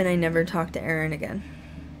got up, and I never talked to Aaron again.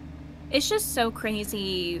 It's just so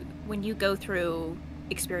crazy when you go through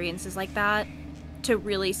experiences like that to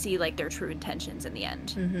really see like their true intentions in the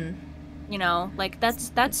end. Mm-hmm. You know, like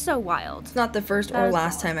that's so wild. It's not the first or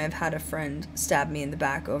last time I've had a friend stab me in the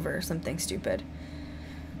back over something stupid.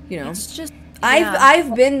 You know, it's just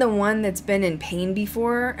I've been the one that's been in pain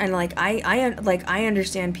before, and like I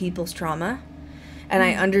understand people's trauma, and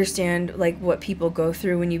I understand like what people go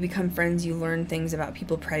through. When you become friends, you learn things about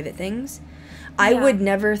people, private things. I would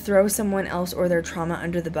never throw someone else or their trauma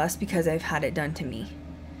under the bus because I've had it done to me.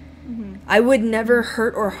 Mm-hmm. I would never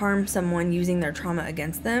hurt or harm someone using their trauma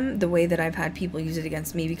against them the way that I've had people use it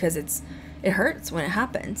against me, because it hurts when it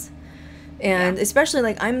happens. And especially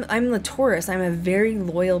like I'm the Taurus. I'm a very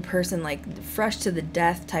loyal person, like fresh to the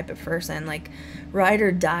death type of person, like ride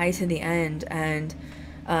or die to the end. And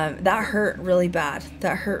that hurt really bad.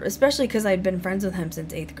 That hurt, especially because I'd been friends with him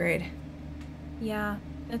since 8th grade. Yeah.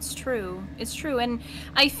 It's true. It's true. And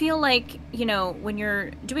I feel like, you know, when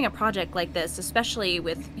you're doing a project like this, especially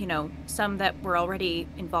with, you know, some that were already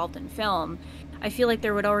involved in film, I feel like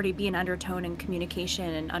there would already be an undertone in communication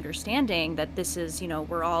and understanding that this is, you know,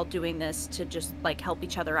 we're all doing this to just like help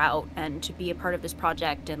each other out and to be a part of this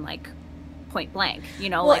project, and like point blank, you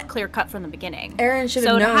know, like clear cut from the beginning. Aaron should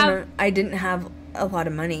have known I didn't have a lot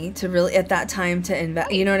of money to really at that time to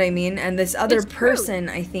invest. You know what I mean? And this other person,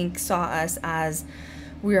 I think, saw us as...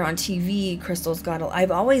 We were on TV, Krystal's got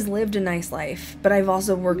I've always lived a nice life, but I've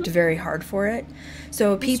also worked very hard for it.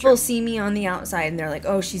 So people see me on the outside and they're like,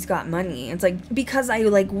 oh, she's got money. It's like, because I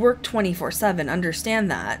like work 24/7,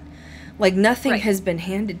 understand that. Like, nothing Right. has been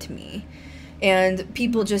handed to me. And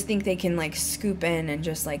people just think they can, like, scoop in and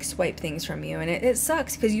just, like, swipe things from you. And it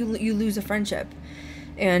sucks because you lose a friendship.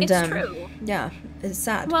 And, It's true. yeah, it's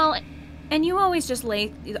sad. Well, and you always just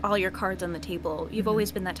lay all your cards on the table. You've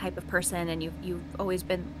always been that type of person, and you've always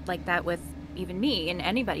been like that with even me and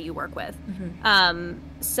anybody you work with.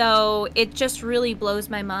 So it just really blows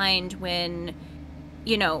my mind when,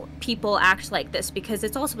 you know, people act like this, because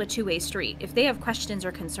it's also a two-way street. If they have questions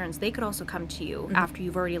or concerns, they could also come to you after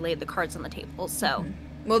you've already laid the cards on the table. So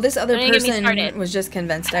Well, this other Don't get me person started. was just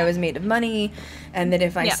convinced I was made of money, and that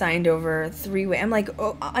if I signed over 3-way, I'm like,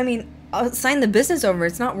 oh, I mean, I'll sign the business over.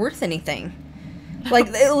 It's not worth anything. Like,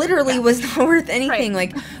 it literally was not worth anything.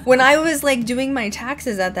 Right. Like, when I was, like, doing my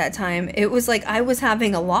taxes at that time, it was like I was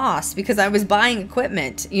having a loss because I was buying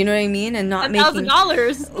equipment, you know what I mean? And not making...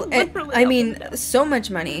 $1,000. I mean, so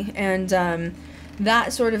much money. And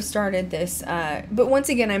that sort of started this. But once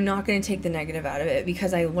again, I'm not going to take the negative out of it,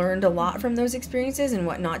 because I learned a lot from those experiences and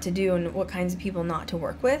what not to do and what kinds of people not to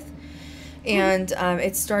work with. And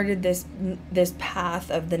it started this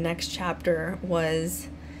path of the next chapter was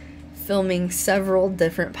filming several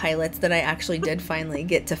different pilots that I actually did finally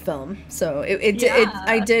get to film. So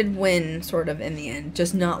I did win sort of in the end,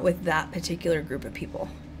 just not with that particular group of people.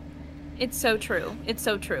 It's so true. It's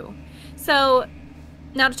so true. So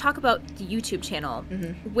now to talk about the YouTube channel,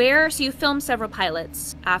 so you filmed several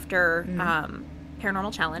pilots after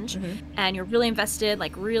Paranormal Challenge, and you're really invested,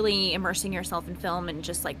 like really immersing yourself in film and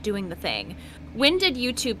just like doing the thing. When did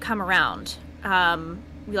YouTube come around?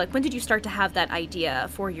 Like, when did you start to have that idea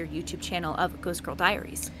for your YouTube channel of Ghost Girl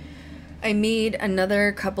Diaries? I made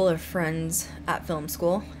another couple of friends at film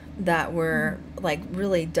school that were like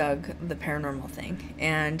really dug the paranormal thing,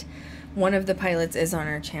 and one of the pilots is on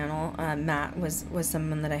our channel. Matt was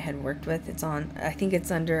someone that I had worked with. It's on, I think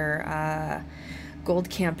it's under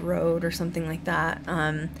Gold Camp Road or something like that.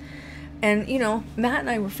 And, you know, Matt and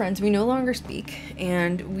I were friends. We no longer speak,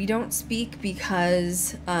 and we don't speak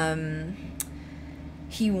because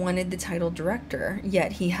he wanted the title director,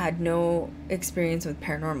 yet he had no experience with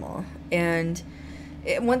paranormal. And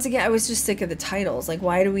once again, I was just sick of the titles. Like,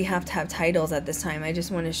 why do we have to have titles at this time? I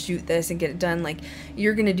just want to shoot this and get it done. Like,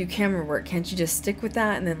 you're going to do camera work. Can't you just stick with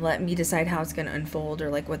that and then let me decide how it's going to unfold, or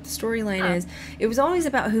like what the storyline is? It was always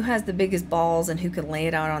about who has the biggest balls and who can lay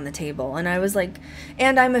it out on the table. And I was like,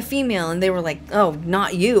 and I'm a female. And they were like, oh,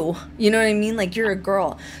 not you. You know what I mean? Like, you're a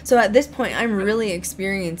girl. So at this point, I'm really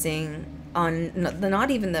experiencing on not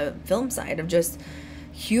even the film side of just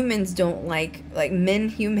humans don't like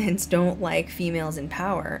humans don't like females in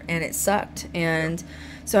power, and it sucked. And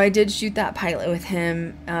so I did shoot that pilot with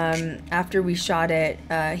him. After we shot it,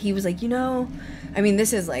 he was like, you know, I mean,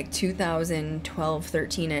 this is like 2012,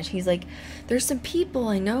 13-ish. He's like, there's some people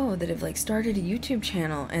I know that have like started a YouTube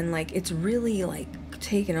channel, and like it's really like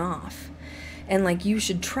taken off, and like you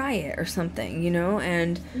should try it or something, you know.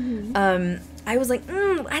 And I was like,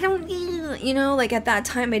 I don't, you know, like at that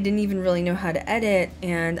time I didn't even really know how to edit,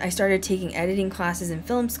 and I started taking editing classes in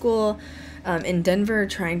film school in Denver,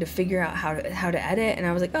 trying to figure out how to edit, and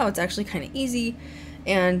I was like, oh, it's actually kind of easy.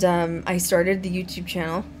 And I started the YouTube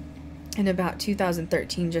channel in about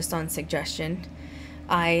 2013, just on suggestion.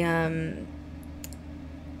 I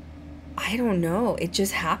don't know, it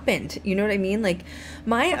just happened, you know what I mean? Like,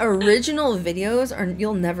 my original videos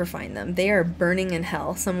you'll never find them. They are burning in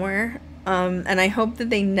hell somewhere. And I hope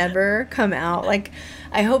that they never come out. Like,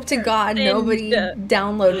 I hope to God nobody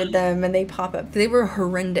downloaded them and they pop up. They were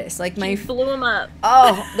horrendous. Like, you blew them up.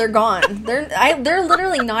 Oh, they're gone. They're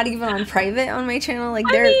literally not even on private on my channel. Like,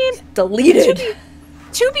 they're deleted.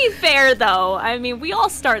 To be fair, though, I mean, we all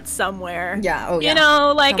start somewhere. Yeah, oh yeah. You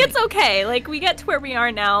know, like, it's okay. Like, we get to where we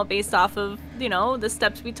are now based off of, you know, the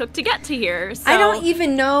steps we took to get to here. So. I don't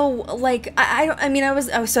even know, like,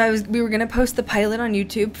 we were going to post the pilot on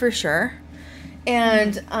YouTube for sure.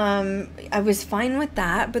 And I was fine with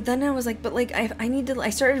that, but then I was like, but like I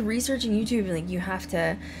started researching YouTube, and like, you have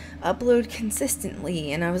to upload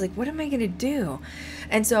consistently, and I was like, what am I gonna do?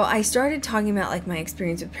 And so I started talking about like my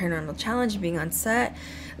experience with Paranormal Challenge, being on set.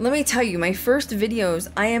 Let me tell you, my first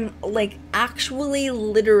videos, I am like actually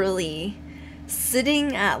literally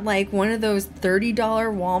sitting at like one of those $30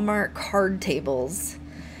 Walmart card tables.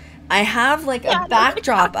 I have like a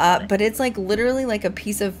backdrop up, but it's like literally like a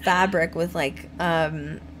piece of fabric with like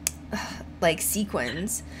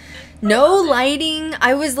sequins. No lighting.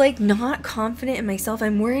 I was like not confident in myself.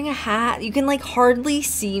 I'm wearing a hat. You can like hardly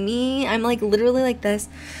see me. I'm like literally like this.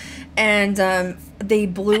 And they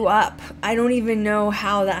blew up. I don't even know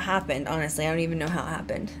how that happened, honestly. I don't even know how it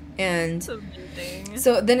happened. And Amazing.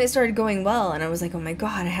 so then it started going well, and I was like, oh my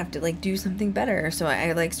god, I have to like do something better. So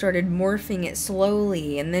I like started morphing it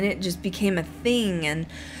slowly, and then it just became a thing. And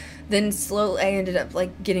then slowly I ended up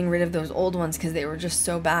like getting rid of those old ones because they were just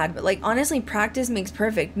so bad. But like honestly, practice makes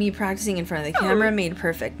perfect. Me practicing in front of the camera made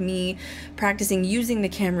perfect. Me practicing using the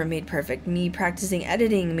camera made perfect. Me practicing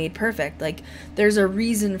editing made perfect. Like there's a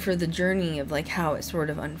reason for the journey of like how it sort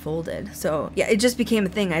of unfolded. So yeah, it just became a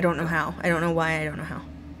thing. I don't know how. I don't know why. I don't know how.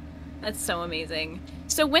 That's so amazing.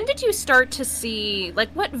 So when did you start to see, like,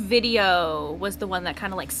 what video was the one that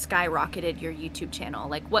kind of like skyrocketed your YouTube channel?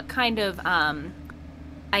 Like what kind of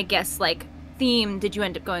I guess like theme did you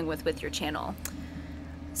end up going with your channel?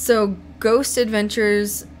 So Ghost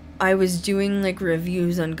Adventures, I was doing like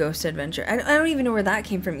reviews on Ghost Adventure. I don't even know where that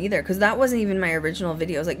came from either, because that wasn't even my original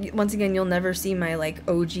videos. Like once again, you'll never see my like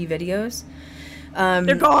OG videos.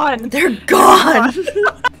 They're gone. They're gone.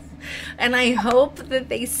 And I hope that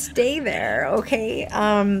they stay there. Okay.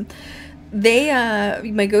 My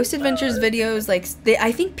Ghost Adventures videos, like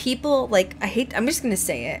I think people like, I'm just gonna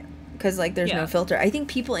say it because like there's no filter. I think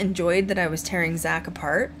people enjoyed that I was tearing Zach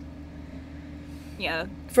apart. Yeah.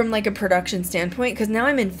 From like a production standpoint, because now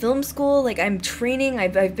I'm in film school, like I'm training,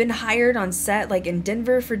 I've been hired on set like in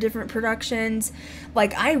Denver for different productions.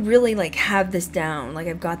 Like I really like have this down, like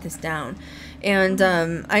I've got this down. And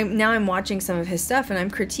I'm watching some of his stuff and I'm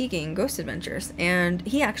critiquing Ghost Adventures, and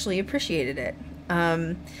he actually appreciated it.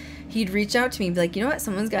 He'd reach out to me and be like, you know what,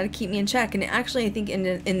 someone's got to keep me in check. And it actually, I think in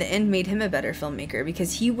the end made him a better filmmaker,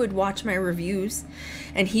 because he would watch my reviews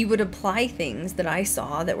and he would apply things that I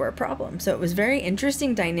saw that were a problem. So it was very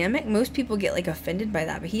interesting dynamic. Most people get like offended by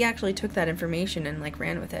that, but he actually took that information and like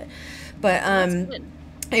ran with it. But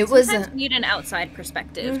it was sometimes you need an outside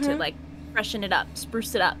perspective to like freshen it up,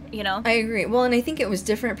 spruce it up, you know? I agree. Well, and I think it was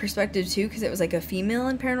different perspective too, because it was like a female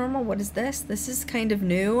in paranormal. What is this? This is kind of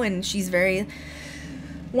new, and she's very...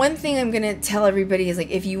 One thing I'm going to tell everybody is, like,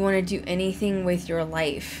 if you want to do anything with your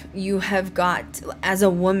life, you have got, as a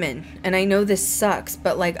woman, and I know this sucks,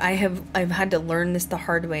 but, like, I've had to learn this the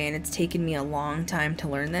hard way, and it's taken me a long time to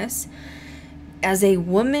learn this. As a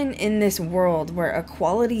woman in this world where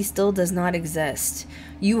equality still does not exist,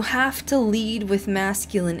 you have to lead with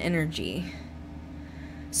masculine energy.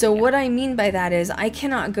 So what I mean by that is, I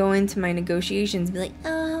cannot go into my negotiations and be like,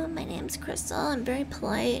 oh, my name's Krystal, I'm very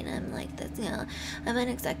polite, and I'm like, this, you know, I'm an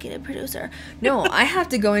executive producer. No, I have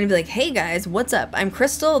to go in and be like, hey guys, what's up? I'm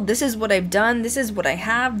Krystal, this is what I've done, this is what I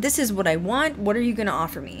have, this is what I want, what are you going to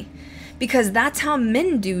offer me? Because that's how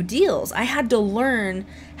men do deals. I had to learn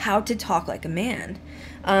how to talk like a man.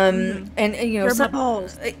 And you know,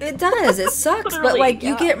 it does, it sucks, but like,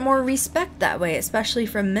 you get more respect that way, especially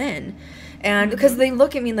from men. And because they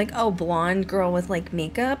look at me like, oh, blonde girl with like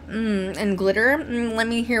makeup and glitter, let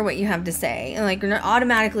me hear what you have to say. And like,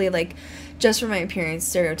 automatically, like, just for my appearance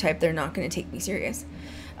stereotype, they're not going to take me serious.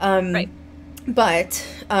 Right. But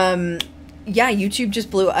yeah, YouTube just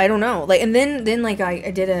blew. I don't know. Like, and then like I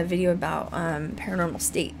did a video about Paranormal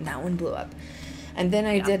State, and that one blew up. And then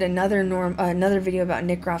I did another video about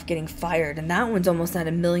Nick Groff getting fired, and that one's almost at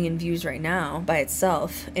 1 million views right now by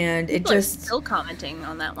itself. And People are still commenting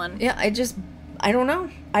on that one. Yeah, I don't know.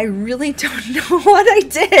 I really don't know what I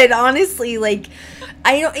did, honestly. Like,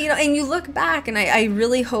 I don't, you know, and you look back, and I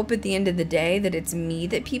really hope at the end of the day that it's me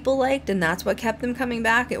that people liked, and that's what kept them coming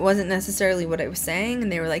back. It wasn't necessarily what I was saying,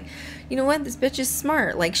 and they were like, you know what, this bitch is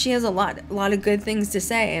smart. Like, she has a lot of good things to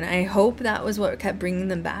say, and I hope that was what kept bringing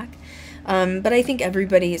them back. But I think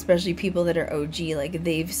everybody, especially people that are OG, like,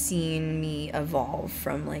 they've seen me evolve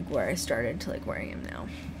from, like, where I started to, like, where I am now.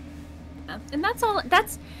 Yeah. And that's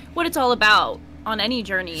what it's all about on any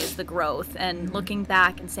journey, is the growth and looking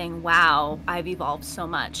back and saying, wow, I've evolved so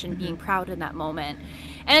much, and being proud in that moment.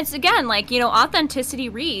 And it's, again, like, you know, authenticity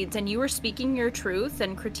reads, and you were speaking your truth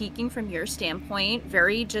and critiquing from your standpoint,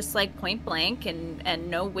 very just like point blank and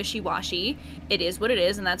no wishy-washy. It is what it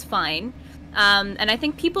is, and that's fine. And I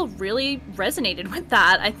think people really resonated with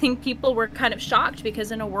that. I think people were kind of shocked,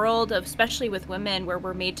 because in a world of, especially with women, where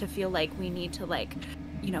we're made to feel like we need to, like,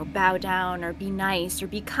 you know, bow down or be nice or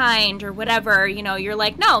be kind or whatever, you know, you're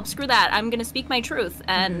like, no, screw that. I'm going to speak my truth,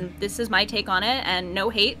 and this is my take on it, and no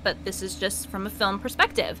hate, but this is just from a film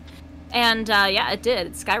perspective. And yeah, it did.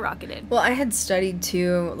 It skyrocketed. Well, I had studied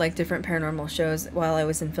too, like, different paranormal shows while I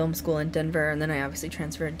was in film school in Denver, and then I obviously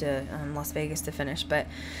transferred to Las Vegas to finish. But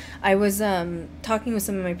I was talking with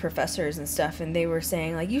some of my professors and stuff, and they were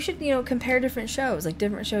saying, like, you should, you know, compare different shows. Like,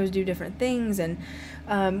 different shows do different things, and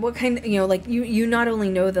what kind of, you know, like, you not only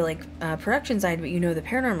know the, like, production side, but you know the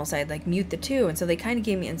paranormal side, like, mute the two. And so they kind of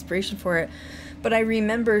gave me inspiration for it. But I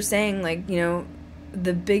remember saying, like, you know,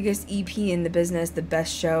 the biggest EP in the business, the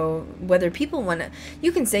best show. Whether people want to,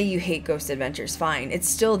 you can say you hate Ghost Adventures, fine. It's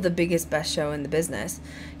still the biggest, best show in the business.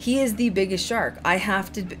 He is the biggest shark. I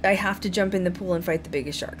have to jump in the pool and fight the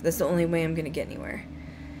biggest shark. That's the only way I'm gonna get anywhere.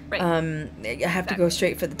 Right. I have to go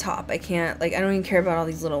straight for the top. I can't, like, I don't even care about all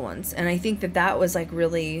these little ones. And I think that was like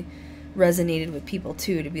really resonated with people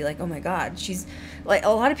too, to be like, oh my god, she's like, a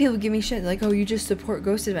lot of people give me shit like, oh, you just support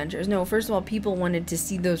Ghost Adventures. No, first of all, people wanted to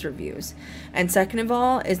see those reviews, and second of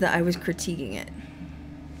all is that I was critiquing it.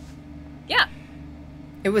 Yeah,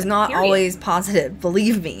 it was not always positive,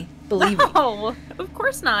 believe me. No, of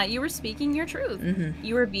course not. You were speaking your truth.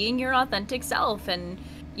 You were being your authentic self, and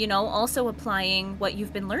you know, also applying what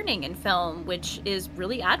you've been learning in film, which is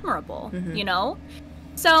really admirable. You know,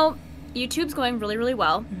 so YouTube's going really, really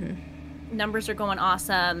well. Numbers are going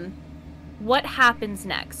awesome. What happens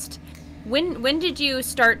next? When did you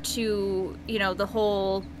start to, you know, the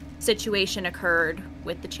whole situation occurred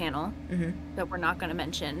with the channel that we're not going to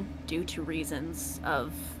mention due to reasons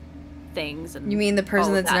of things. And you mean the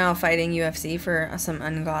person that's now fighting UFC for some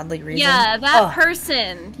ungodly reason? Yeah, that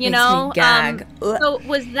person, you know. Me gag. So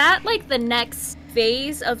was that like the next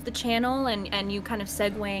phase of the channel, and you kind of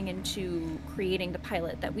segueing into creating the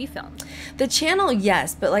pilot that we filmed? The channel,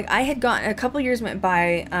 yes, but like I had gotten, a couple years went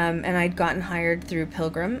by, and I'd gotten hired through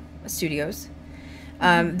Pilgrim Studios.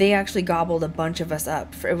 They actually gobbled a bunch of us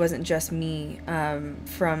up. It wasn't just me,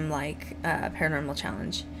 from like Paranormal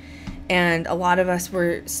Challenge. And a lot of us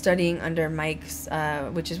were studying under Mike's,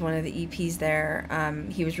 which is one of the EPs there.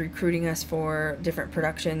 He was recruiting us for different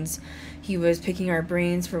productions. He was picking our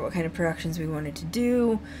brains for what kind of productions we wanted to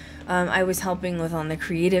do. I was helping with on the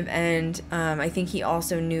creative end. I think he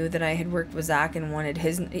also knew that I had worked with Zach and wanted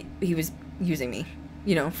he was using me,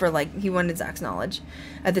 you know, for like, he wanted Zach's knowledge.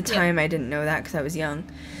 At the time, I didn't know that because I was young.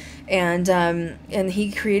 And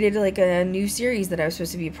he created like a new series that I was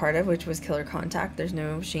supposed to be a part of, which was Killer Contact. There's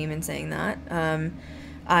no shame in saying that.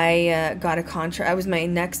 I got a contract. My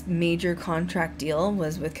next major contract deal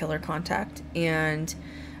was with Killer Contact, and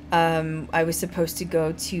I was supposed to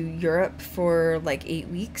go to Europe for like 8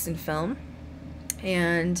 weeks and film.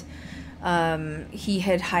 And he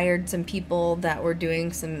had hired some people that were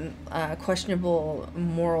doing some questionable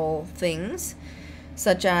moral things,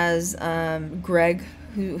 such as Greg,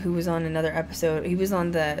 who was on another episode. He was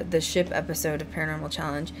on the ship episode of Paranormal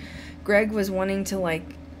Challenge. Greg was wanting to like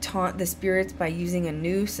taunt the spirits by using a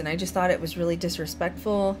noose, and I just thought it was really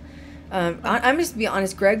disrespectful. I'm just to be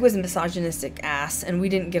honest, Greg was a misogynistic ass, and we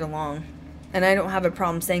didn't get along. And I don't have a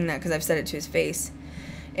problem saying that because I've said it to his face.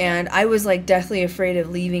 And I was like deathly afraid of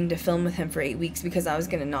leaving to film with him for 8 weeks because I was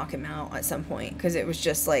going to knock him out at some point, because it was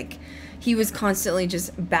just like, he was constantly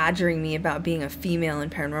just badgering me about being a female in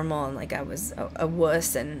paranormal, and like I was a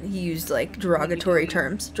wuss, and he used like derogatory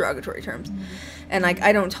terms. And like,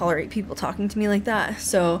 I don't tolerate people talking to me like that.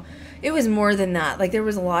 So it was more than that. Like, there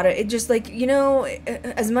was a lot of it, just like, you know,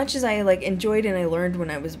 as much as I like enjoyed and I learned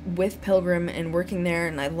when I was with Pilgrim and working there,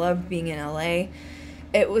 and I loved being in LA,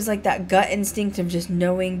 it was like that gut instinct of just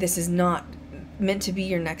knowing this is not meant to be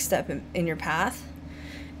your next step in your path.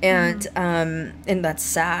 And and that's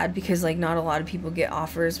sad, because like not a lot of people get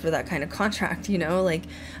offers for that kind of contract, you know. Like,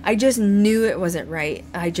 I just knew it wasn't right.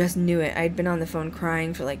 I just knew it. I'd been on the phone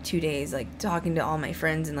crying for like 2 days, like talking to all my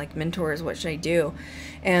friends and like mentors, what should I do?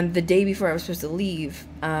 And the day before I was supposed to leave,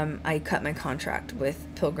 I cut my contract with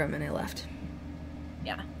Pilgrim and I left.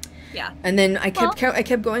 Yeah. And then I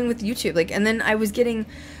kept going with YouTube, like, and then I was getting,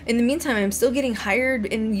 in the meantime, I'm still getting hired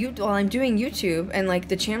while I'm doing YouTube, and like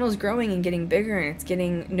the channel's growing and getting bigger, and it's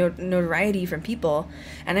getting notoriety from people,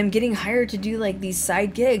 and I'm getting hired to do like these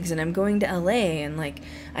side gigs, and I'm going to LA, and like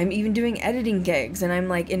I'm even doing editing gigs, and I'm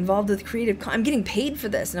like involved with I'm getting paid for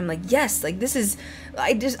this, and I'm like, yes, like this is,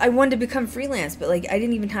 I wanted to become freelance, but like I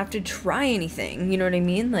didn't even have to try anything, you know what I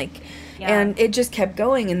mean? Like, and it just kept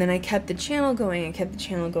going, and then I kept the channel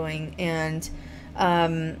going, and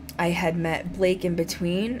I had met Blake in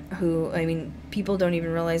between, who, I mean, people don't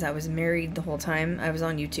even realize I was married the whole time I was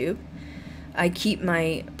on YouTube. I keep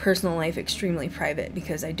my personal life extremely private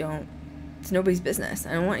because it's nobody's business.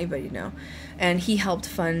 I don't want anybody to know. And he helped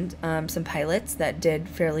fund some pilots that did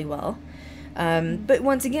fairly well. But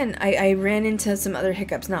once again, I ran into some other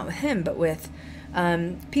hiccups, not with him, but with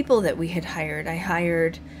people that we had hired. I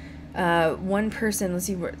hired one person,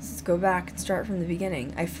 let's go back and start from the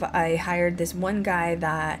beginning. I hired this one guy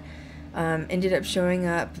that ended up showing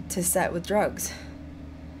up to set with drugs.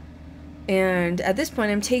 And at this point,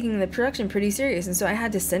 I'm taking the production pretty serious, and so I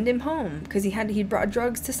had to send him home because he brought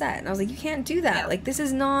drugs to set, and I was like, you can't do that. Like, this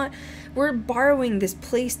is not, we're borrowing this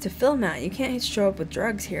place to film at. You can't show up with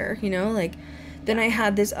drugs here, you know, like, Then I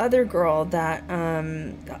had this other girl that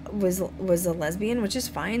was a lesbian, which is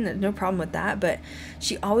fine, no problem with that, but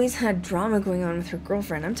she always had drama going on with her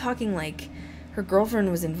girlfriend. I'm talking like her girlfriend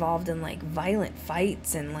was involved in like violent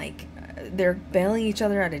fights, and like they're bailing each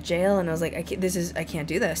other out of jail, and I was like, I can't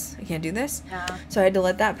do this. Yeah. So I had to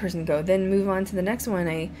let that person go. Then move on to the next one.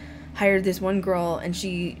 I hired this one girl, and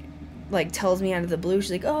she like tells me out of the blue,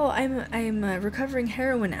 she's like, oh, I'm a recovering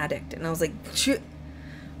heroin addict. And I was like,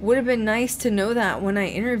 would have been nice to know that when I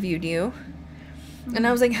interviewed you. And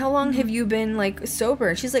I was like, how long have you been like sober?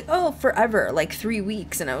 And she's like, oh, forever, like 3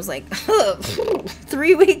 weeks. And I was like,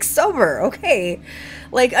 3 weeks sober, okay.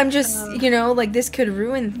 Like, I'm just, you know, like this could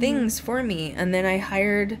ruin things for me. And then I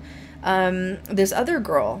hired this other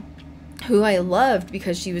girl who I loved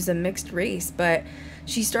because she was a mixed race, but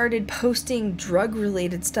she started posting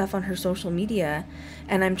drug-related stuff on her social media,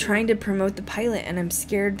 and I'm trying to promote the pilot, and I'm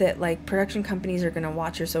scared that, like, production companies are going to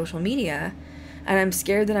watch her social media, and I'm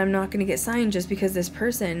scared that I'm not going to get signed just because this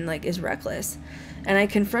person, like, is reckless. And I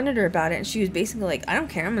confronted her about it, and she was basically like, I don't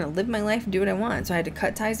care, I'm going to live my life and do what I want. So I had to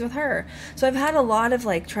cut ties with her. So I've had a lot of,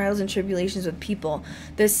 like, trials and tribulations with people.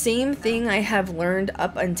 The same thing I have learned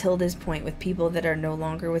up until this point with people that are no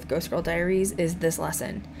longer with Ghost Girl Diaries is this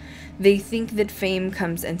lesson. They think that fame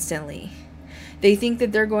comes instantly. They think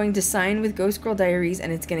that they're going to sign with Ghost Girl Diaries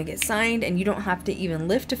and it's going to get signed, and you don't have to even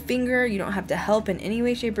lift a finger, you don't have to help in any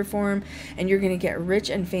way, shape, or form, and you're going to get rich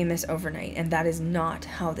and famous overnight. And that is not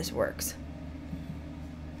how this works.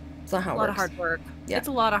 It's not how it works. A lot of hard work. Yeah. It's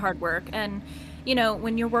a lot of hard work. And, you know,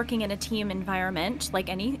 when you're working in a team environment, like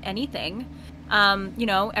anything, you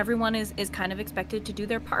know, everyone is kind of expected to do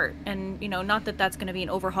their part. And, you know, not that that's going to be an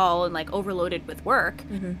overhaul and like overloaded with work.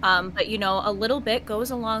 But, you know, a little bit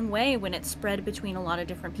goes a long way when it's spread between a lot of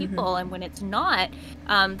different people. And when it's not,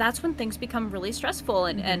 that's when things become really stressful.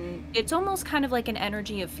 And it's almost kind of like an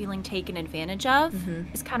energy of feeling taken advantage of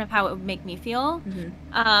is kind of how it would make me feel.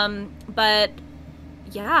 But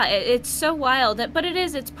yeah, it's so wild. But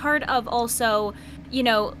it's part of also, you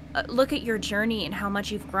know, look at your journey and how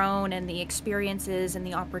much you've grown and the experiences and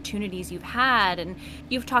the opportunities you've had. And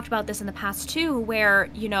you've talked about this in the past too, where,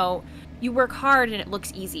 you know, you work hard and it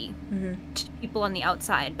looks easy to people on the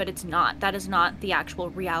outside, but it's not. That is not the actual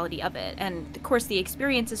reality of it. And of course the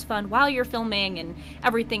experience is fun while you're filming and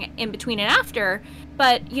everything in between and after.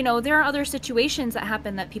 But, you know, there are other situations that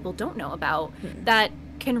happen that people don't know about that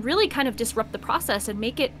can really kind of disrupt the process and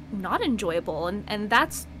make it not enjoyable. And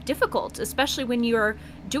that's difficult, especially when you're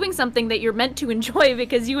doing something that you're meant to enjoy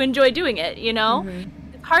because you enjoy doing it, you know?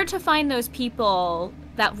 It's hard to find those people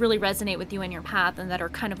that really resonate with you in your path and that are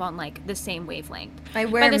kind of on like the same wavelength. I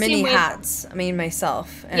wear many hats, I mean,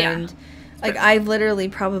 myself. And like, I literally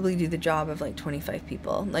probably do the job of like 25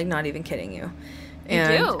 people, like not even kidding you.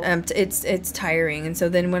 And it's tiring. And so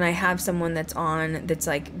then when I have someone that's on, that's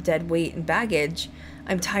like dead weight and baggage,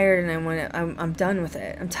 I'm tired and I'm done with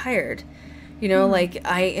it. I'm tired. You know, like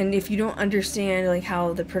and if you don't understand like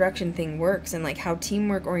how the production thing works and like how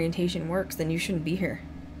teamwork orientation works, then you shouldn't be here.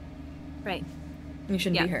 Right. You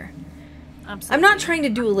shouldn't be here. Absolutely. I'm not trying to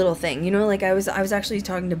do a little thing, you know, like I was actually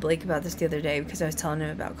talking to Blake about this the other day because I was telling him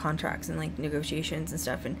about contracts and like negotiations and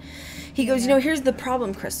stuff, and he goes, you know, here's the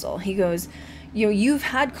problem, Krystal. He goes, you know, you've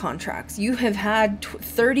had contracts. You have had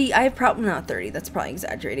 30, I have probably not 30, that's probably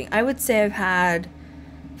exaggerating. I would say I've had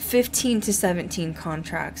 15 to 17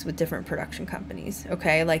 contracts with different production companies,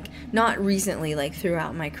 okay? Like, not recently, like,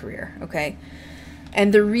 throughout my career, okay?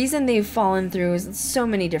 And the reason they've fallen through is so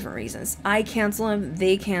many different reasons. I cancel them,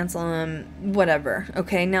 they cancel them, whatever,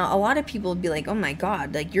 okay? Now, a lot of people would be like, oh my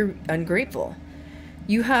God, like, you're ungrateful.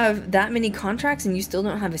 You have that many contracts and you still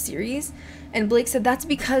don't have a series? And Blake said, that's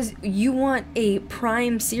because you want a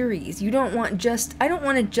prime series. You don't want just, I don't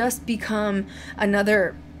want to just become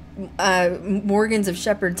another Morgans of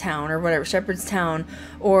Shepherdtown or whatever, Shepherdstown,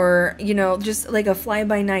 or, you know, just like a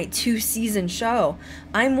fly-by-night 2-season show.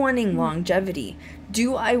 I'm wanting longevity.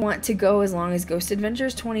 Do I want to go as long as Ghost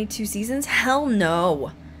Adventures, 22 seasons? Hell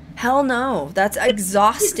no. Hell no. That's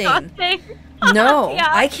exhausting. No,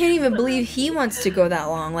 I can't even believe he wants to go that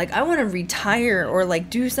long. Like, I want to retire or,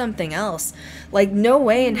 like, do something else. Like, no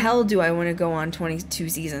way in hell do I want to go on 22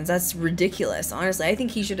 seasons. That's ridiculous. Honestly, I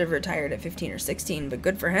think he should have retired at 15 or 16, but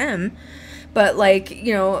good for him. But, like,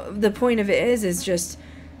 you know, the point of it is just,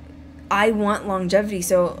 I want longevity.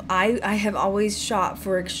 So I have always shot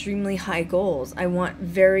for extremely high goals. I want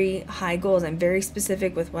very high goals. I'm very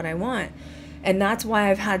specific with what I want. And that's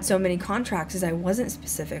why I've had so many contracts, is I wasn't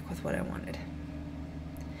specific with what I wanted.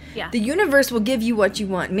 Yeah. The universe will give you what you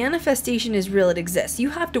want. Manifestation is real. It exists. You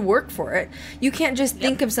have to work for it. You can't just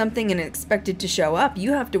think of something and expect it to show up.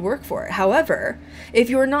 You have to work for it. However, if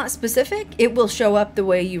you're not specific, it will show up the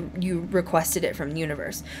way you requested it from the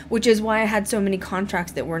universe, which is why I had so many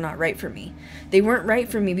contracts that were not right for me. They weren't right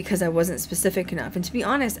for me because I wasn't specific enough. And to be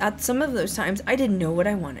honest, at some of those times, I didn't know what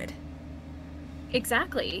I wanted.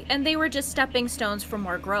 Exactly. And they were just stepping stones for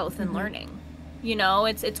more growth and learning. You know,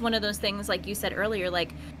 it's one of those things, like you said earlier,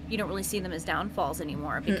 like, you don't really see them as downfalls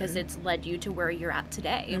anymore because it's led you to where you're at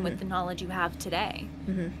today and with the knowledge you have today.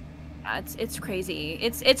 It's crazy.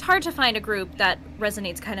 It's hard to find a group that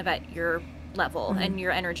resonates kind of at your level and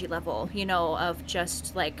your energy level, you know, of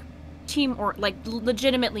just like team or like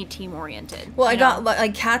legitimately team oriented. Well, I got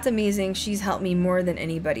like Kat's amazing. She's helped me more than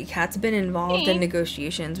anybody. Kat's been involved in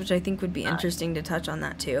negotiations, which I think would be interesting to touch on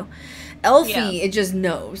that too. Elfie, it just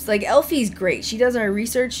knows. Like, Elfie's great. She does our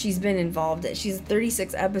research. She's been involved. She's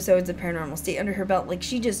 36 episodes of Paranormal State under her belt. Like,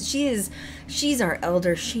 she's our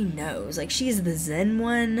elder. She knows. Like, she's the Zen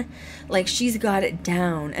one. Like, she's got it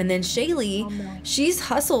down. And then Shaylee, she's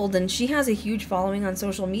hustled and she has a huge following on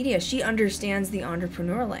social media. She understands the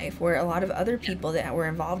entrepreneur life, where a lot of other people that were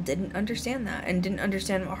involved didn't understand that and didn't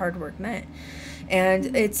understand what hard work meant.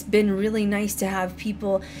 And it's been really nice to have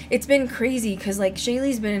people. It's been crazy because, like,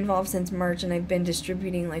 Shaylee's been involved since March, and I've been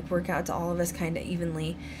distributing, like, workout to all of us kind of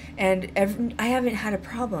evenly. And I haven't had a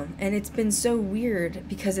problem. And it's been so weird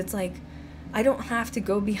because it's like, I don't have to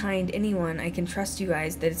go behind anyone. I can trust you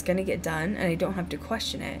guys that it's going to get done, and I don't have to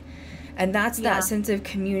question it. And that's that sense of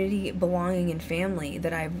community, belonging, and family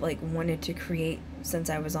that I've, like, wanted to create since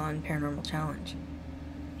I was on Paranormal Challenge.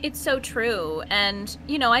 It's so true. And,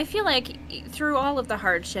 you know, I feel like through all of the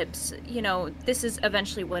hardships, you know, this is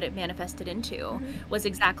eventually what it manifested into, was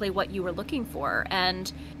exactly what you were looking for.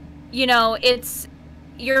 And, you know, it's,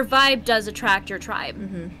 your vibe does attract your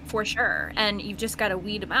tribe, for sure. And you've just got to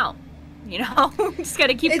weed them out. You know, just got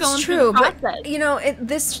to keep going through the process. But, you know,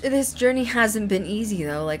 this journey hasn't been easy,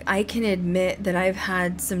 though. Like, I can admit that I've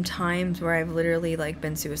had some times where I've literally, like,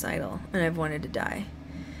 been suicidal and I've wanted to die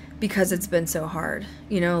because it's been so hard.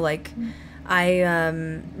 You know, like, I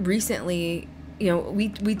recently, you know,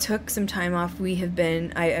 we took some time off. We have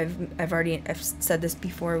been, I've said this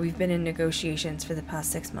before, we've been in negotiations for the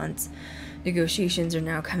past 6 months. Negotiations are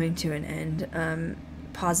now coming to an end.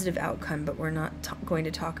 Positive outcome, but we're not going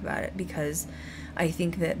to talk about it because I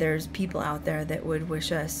think that there's people out there that would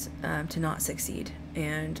wish us to not succeed,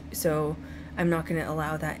 and so I'm not going to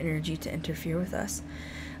allow that energy to interfere with us.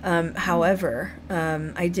 However,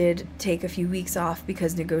 I did take a few weeks off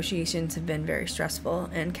because negotiations have been very stressful,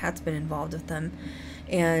 and Kat's been involved with them.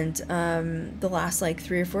 And the last, like,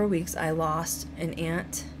 3 or 4 weeks, I lost an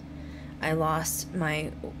aunt. I lost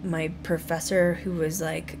my professor, who was,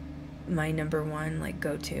 like, my number one, like,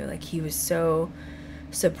 go-to. Like, he was so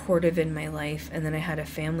supportive in my life. And then I had a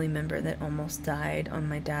family member that almost died on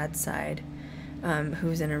my dad's side, who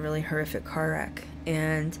was in a really horrific car wreck.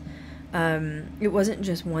 And it wasn't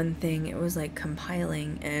just one thing. It was, like,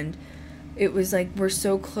 compiling, and it was like, we're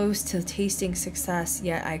so close to tasting success,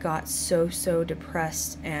 yet I got so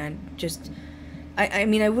depressed, and just, I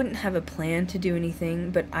mean, I wouldn't have a plan to do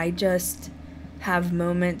anything, but I just have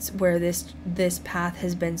moments where this path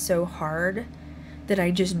has been so hard that I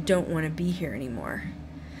just don't want to be here anymore.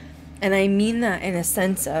 And I mean that in a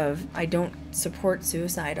sense of, I don't support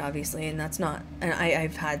suicide, obviously, and that's not, and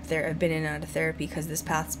I've been in and out of therapy because this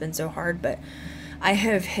path's been so hard, but I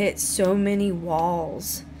have hit so many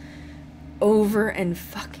walls over and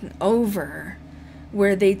fucking over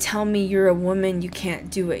where they tell me, you're a woman, you can't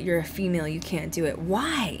do it, you're a female, you can't do it.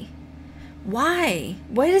 Why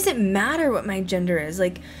does it matter what my gender is?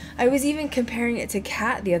 Like, I was even comparing it to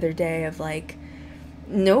Kat the other day of, like,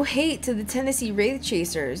 no hate to the Tennessee Wraith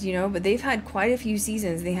Chasers, you know, but they've had quite a few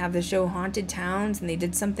seasons. They have the show Haunted Towns, and they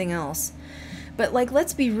did something else. But, like,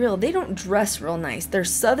 let's be real, they don't dress real nice. They're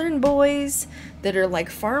southern boys that are, like,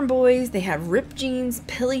 farm boys. They have ripped jeans,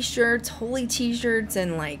 pilly shirts, holy t-shirts,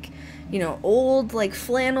 and, like, you know, old, like,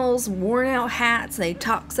 flannels, worn out hats. They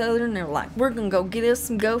talk southern. They're like, we're gonna go get us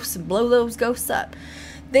some ghosts and blow those ghosts up.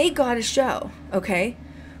 They got a show, okay?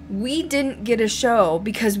 We didn't get a show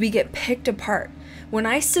because we get picked apart. When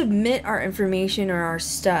I submit our information or our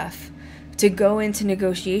stuff to go into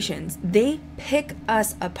negotiations, they pick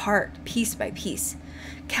us apart piece by piece.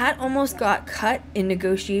 Kat almost got cut in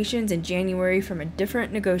negotiations in January from a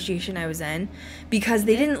different negotiation I was in because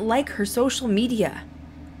they didn't like her social media.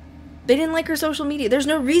 They didn't like her social media. There's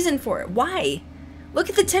no reason for it. Why? Look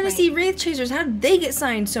at the Tennessee Wraith Chasers. How did they get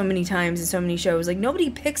signed so many times in so many shows? Like, nobody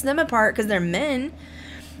picks them apart because they're men.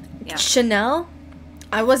 Yeah. Chanel,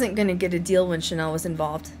 I wasn't going to get a deal when Chanel was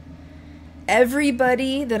involved.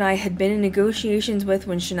 Everybody that I had been in negotiations with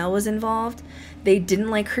when Chanel was involved, they didn't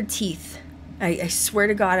like her teeth. I swear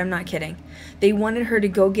to God, I'm not kidding. They wanted her to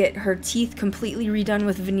go get her teeth completely redone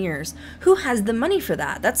with veneers. Who has the money for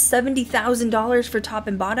that? That's $70,000 for top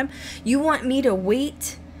and bottom. You want me to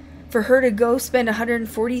wait for her to go spend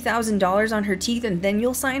 $140,000 on her teeth and then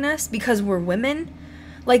you'll sign us because we're women?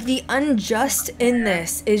 Like, the unjust in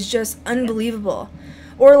this is just unbelievable.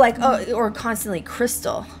 Or like, or constantly,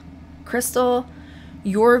 Krystal,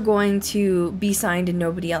 you're going to be signed and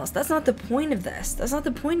nobody else. That's not the point of this. That's not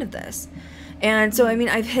the point of this. And so, I mean,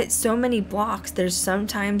 I've hit so many blocks. There's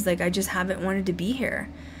sometimes, like, I just haven't wanted to be here.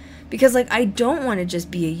 Because, like, I don't want to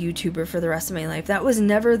just be a YouTuber for the rest of my life. That was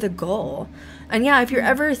never the goal. And yeah, if you're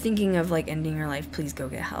ever thinking of, like, ending your life, please go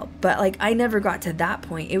get help. But, like, I never got to that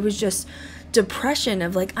point. It was just depression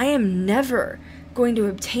of, like, I am never going to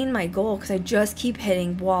obtain my goal because I just keep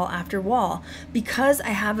hitting wall after wall. Because I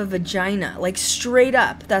have a vagina. Like, straight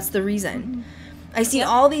up, that's the reason. I see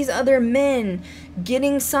all these other men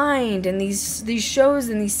getting signed and these shows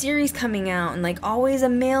and these series coming out and, like, always a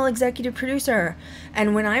male executive producer.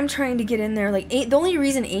 And when I'm trying to get in there, like, the only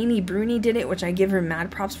reason Amy Bruni did it, which I give her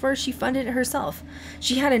mad props for, she funded it herself.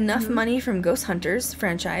 She had enough money from Ghost Hunters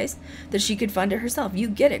franchise that she could fund it herself. You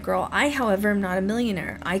get it, girl. I, however, am not a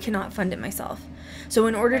millionaire. I cannot fund it myself. So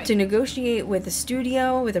in order to negotiate with a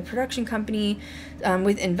studio, with a production company,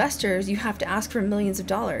 with investors, you have to ask for millions of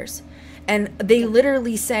dollars. And they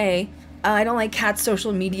literally say, I don't like Kat's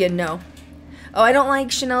social media, no. Oh, I don't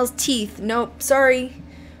like Chanel's teeth, nope, sorry.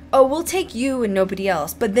 Oh, we'll take you and nobody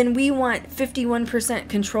else. But then we want 51%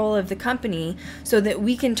 control of the company so that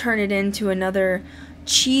we can turn it into another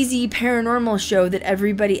cheesy paranormal show that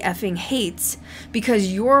everybody effing hates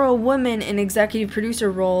because you're a woman in executive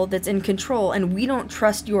producer role that's in control and we don't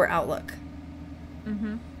trust your outlook.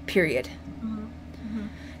 Period.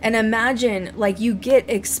 And imagine, like, you get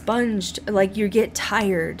expunged, like, you get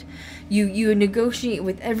tired. You negotiate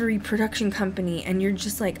with every production company, and you're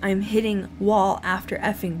just like, I'm hitting wall after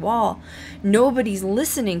effing wall. Nobody's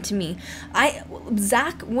listening to me.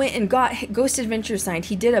 Zach went and got Ghost Adventure signed.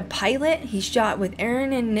 He did a pilot. He shot with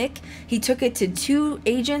Aaron and Nick. He took it to 2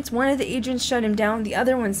 agents. One of the agents shut him down. The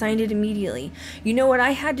other one signed it immediately. You know what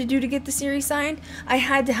I had to do to get the series signed? I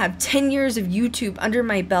had to have 10 years of YouTube under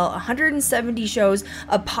my belt, 170 shows,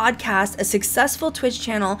 a podcast, a successful Twitch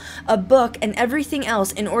channel, a book, and everything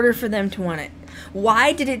else in order for them to want it.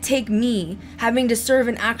 Why did it take me having to serve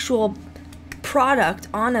an actual product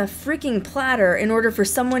on a freaking platter in order for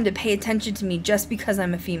someone to pay attention to me just because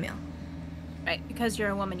I'm a female? Right, because you're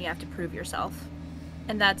a woman, you have to prove yourself,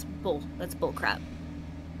 and that's bull crap.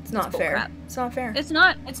 It's not fair. It's not fair. It's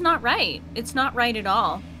not right. It's not right at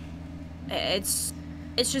all.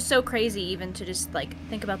 It's just so crazy even to just, like,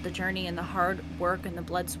 think about the journey and the hard work and the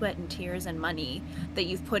blood, sweat, and tears and money that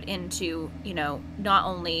you've put into, you know, not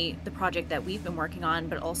only the project that we've been working on,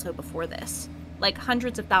 but also before this. Like,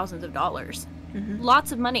 hundreds of thousands of dollars.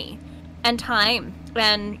 Lots of money and time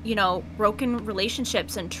and, you know, broken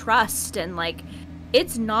relationships and trust. And, like,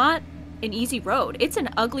 it's not an easy road. It's an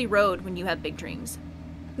ugly road when you have big dreams.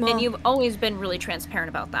 Well, and you've always been really transparent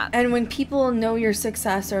about that. And when people know your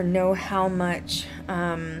success or know how much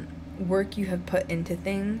work you have put into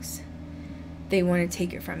things, they want to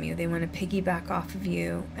take it from you. They want to piggyback off of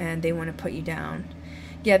you, and they want to put you down.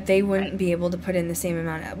 Yet they wouldn't be able to put in the same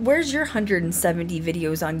amount. Where's your 170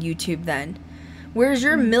 videos on YouTube then? Where's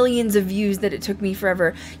your millions of views that it took me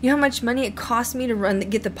forever? You know how much money it cost me to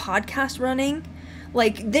get the podcast running?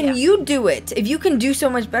 Like, then you do it. If you can do so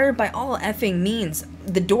much better, by all effing means,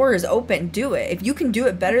 the door is open. Do it. If you can do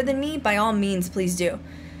it better than me, by all means, please do.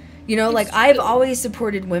 You know, like, I've always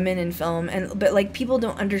supported women in film, but like, people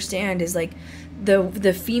don't understand is, like,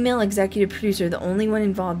 the female executive producer, the only one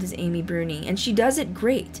involved is Amy Bruni, and she does it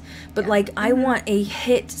great. But like, I want a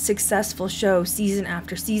hit, successful show season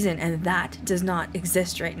after season, and that does not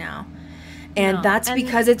exist right now. And that's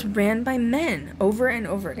because it's ran by men over and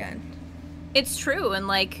over again. It's true, and,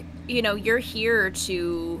 like, you know, you're here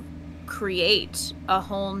to create a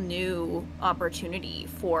whole new opportunity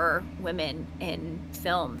for women in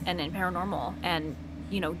film and in paranormal and,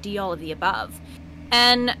 you know, all of the above.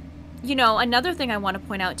 And, you know, another thing I want to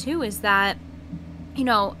point out too is that, you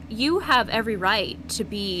know, you have every right to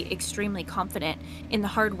be extremely confident in the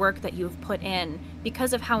hard work that you've put in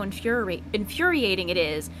because of how infuriating it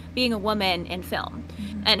is being a woman in film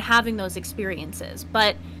and having those experiences.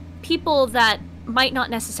 But people that might not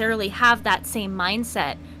necessarily have that same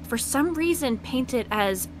mindset for some reason paint it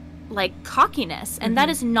as, like, cockiness, and that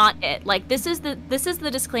is not it. Like, this is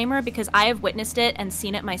the disclaimer because I have witnessed it and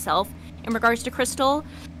seen it myself in regards to Krystal.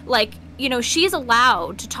 Like, you know, she's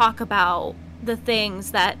allowed to talk about the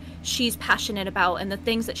things that she's passionate about and the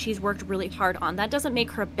things that she's worked really hard on. That doesn't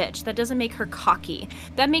make her a bitch. That doesn't make her cocky.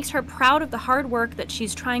 That makes her proud of the hard work that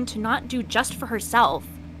she's trying to not do just for herself,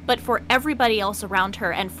 but for everybody else around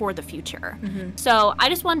her and for the future. So I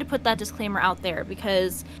just wanted to put that disclaimer out there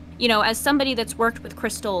because, you know, as somebody that's worked with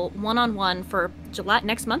Krystal one-on-one for July,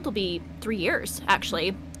 next month will be 3 years,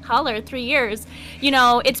 actually. Holler, 3 years. You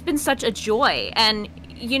know, it's been such a joy. And,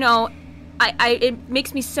 you know, it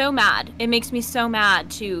makes me so mad. It makes me so mad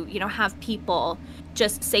to, you know, have people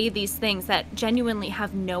just say these things that genuinely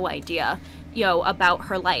have no idea, you know, about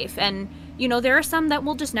her life. And, you know, there are some that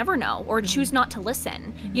will just never know or choose not to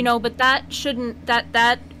listen, you know, but that shouldn't,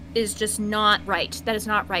 that is just not right. That is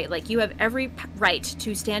not right. Like, you have every right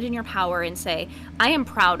to stand in your power and say, I am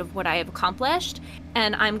proud of what I have accomplished,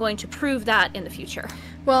 and I'm going to prove that in the future.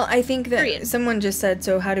 Well, I think that someone just said,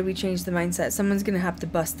 so how do we change the mindset? Someone's going to have to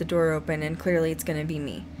bust the door open, and clearly it's going to be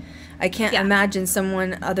me. I can't imagine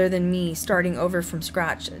someone other than me starting over from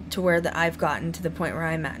scratch to where that I've gotten to the point where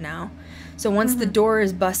I'm at now. So once the door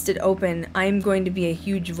is busted open, I'm going to be a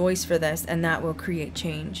huge voice for this, and that will create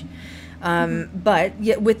change. But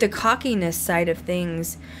yet with the cockiness side of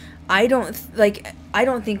things, I don't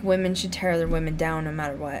think women should tear other women down no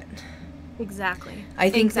matter what. Exactly. I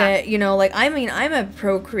think that, you know, like, I mean, I'm a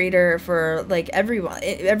procreator for, like,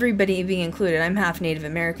 everybody being included. I'm half Native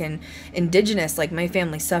American, indigenous. Like, my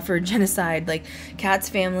family suffered genocide. Like, Kat's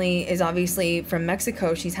family is obviously from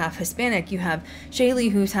Mexico. She's half Hispanic. You have Shaylee,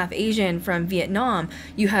 who's half Asian, from Vietnam.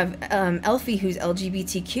 You have Elfie, who's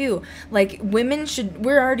LGBTQ. Like,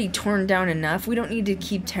 we're already torn down enough. We don't need to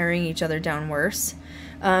keep tearing each other down worse.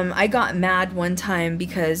 I got mad one time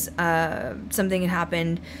because something had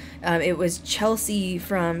happened. It was Chelsea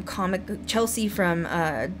from what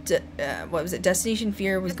was it? Destination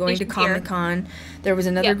Fear was going to Comic-Con. There was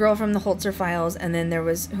another girl from the Holzer Files, and then there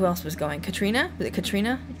was, who else was going? Katrina? Was it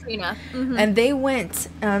Katrina? Katrina. And they went.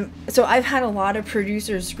 So I've had a lot of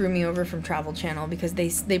producers screw me over from Travel Channel because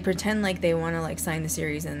they pretend like they want to, like, sign the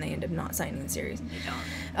series, and they end up not signing the series.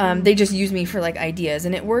 They just use me for, like, ideas,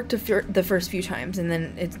 and it worked the first few times, and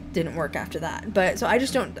then it didn't work after that. But so I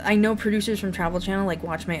know producers from Travel Channel, like,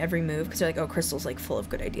 watch my every move because they're like, oh, Krystal's, like, full of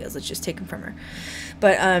good ideas, let's just take them from her.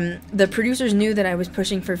 But the producers knew that I was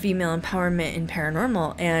pushing for female empowerment in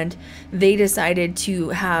paranormal, and they decided to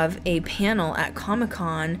have a panel at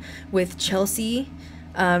Comic-Con with Chelsea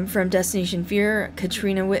from Destination Fear,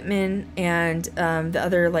 Katrina Whitman, and the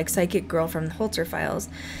other, like, psychic girl from the Holzer Files.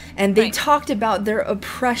 And they talked about their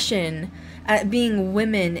oppression at being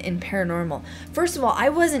women in paranormal. First of all, I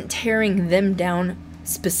wasn't tearing them down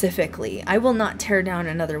specifically. I will not tear down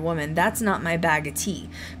another woman. That's not my bag of tea,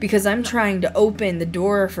 because I'm trying to open the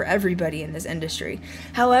door for everybody in this industry.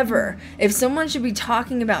 However, if someone should be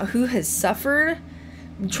talking about who has suffered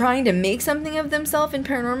trying to make something of themselves in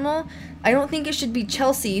paranormal, I don't think it should be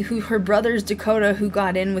Chelsea, who her brother's Dakota, who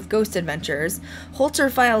got in with Ghost Adventures.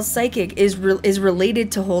 Holzer Files Psychic is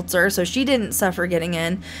related to Holzer, so she didn't suffer getting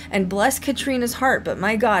in. And bless Katrina's heart, but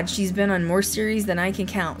my God, she's been on more series than I can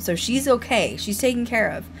count, so she's okay. She's taken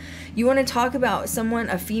care of. You want to talk about someone,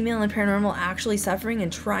 a female in paranormal, actually suffering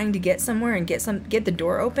and trying to get somewhere and get the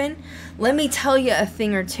door open? Let me tell you a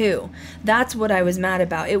thing or two. That's what I was mad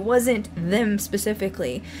about. It wasn't them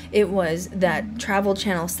specifically. It was that Travel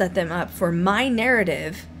Channel set them up for my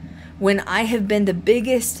narrative when I have been the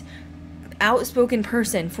biggest outspoken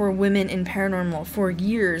person for women in paranormal for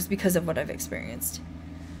years because of what I've experienced.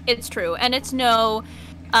 It's true, and it's no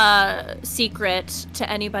secret to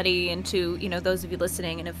anybody, and to, you know, those of you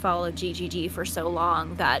listening and have followed GGG for so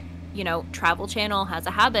long, that, you know, Travel Channel has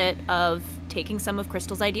a habit of taking some of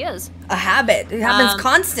Krystal's ideas. A habit. It happens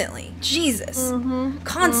constantly. Jesus.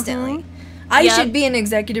 Constantly. I should be an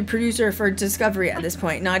executive producer for Discovery at this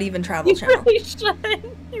point, not even Travel Channel. You really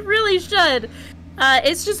should. You really should.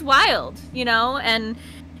 It's just wild, you know, and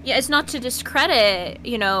yeah, it's not to discredit,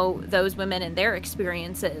 you know, those women and their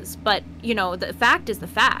experiences, but, you know, the fact is the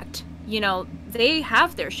fact. You know, they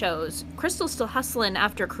have their shows. Krystal's still hustling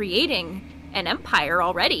after creating an empire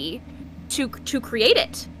already to create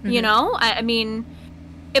it, you know? I mean,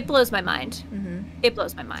 it blows my mind. It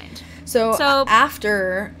blows my mind. So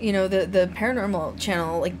after, you know, the Paranormal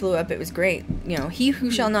Channel, like, blew up, it was great. You know, he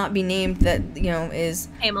who shall not be named, that, you know, is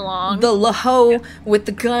came along. The Laho with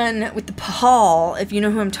the gun, with the pahal, if you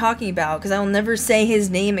know who I'm talking about, because I will never say his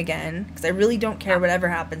name again, because I really don't care whatever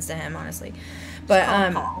happens to him, honestly. But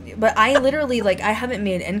I literally, like, I haven't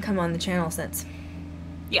made income on the channel since.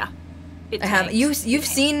 Yeah. I have. You've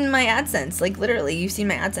seen my AdSense, like literally, you've seen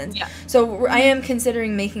my AdSense. Yeah. So I am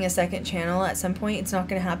considering making a second channel at some point. It's not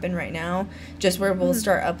going to happen right now. Just where we'll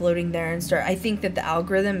start uploading there and start. I think that the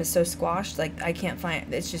algorithm is so squashed, like I can't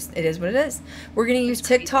find. It's just it is what it is. We're going to use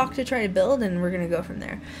TikTok to try to build, and we're going to go from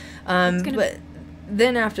there. But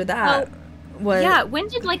then after that. Yeah, when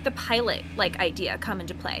did like the pilot like idea come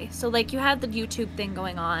into play? So like you had the YouTube thing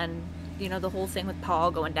going on, you know, the whole thing with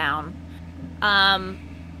Paul going down.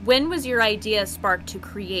 When was your idea sparked to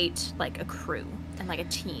create like a crew and like a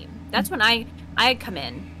team? That's when I come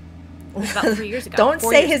in about 3 years ago. Don't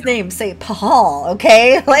say his name. Say Paul,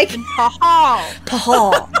 okay? Like Paul.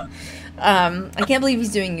 Paul. I can't believe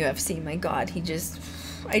he's doing UFC. My God,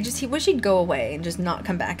 he wish he'd go away and just not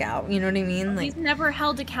come back out. You know what I mean? Like he's never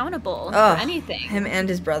held accountable for anything. Him and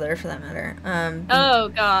his brother, for that matter. Oh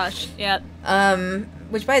gosh, yeah.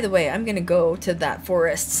 Which, by the way, I'm gonna go to that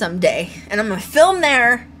forest someday, and I'm gonna film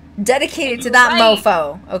there, dedicated to that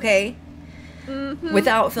mofo. Okay.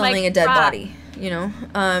 Without filming a dead body. You know.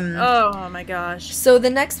 Oh my gosh. So the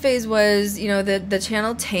next phase was, you know, the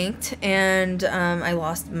channel tanked, and I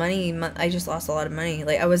lost money. I just lost a lot of money.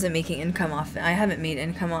 Like I wasn't making income off. I haven't made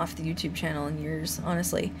income off the YouTube channel in years,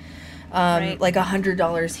 honestly. Like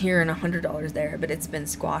 $100 here and $100 there, but it's been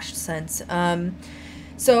squashed since.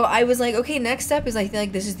 So I was like, okay, next step is I feel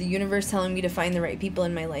like this is the universe telling me to find the right people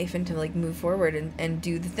in my life and to like move forward and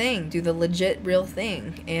do the thing, do the legit real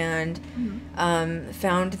thing. And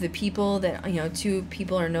found the people that, you know, 2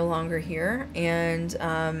 people are no longer here. And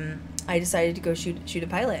I decided to go shoot a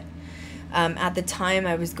pilot. At the time,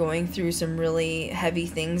 I was going through some really heavy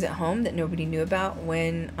things at home that nobody knew about.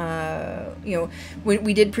 When, you know, when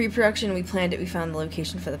we did pre-production, we planned it, we found the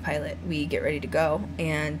location for the pilot, we get ready to go.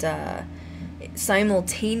 And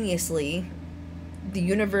simultaneously, the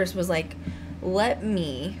universe was like, let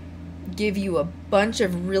me give you a bunch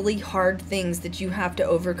of really hard things that you have to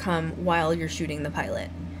overcome while you're shooting the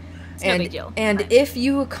pilot. It's no big deal. And if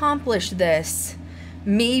you accomplish this,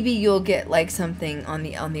 maybe you'll get like something on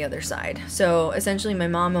the other side. So essentially my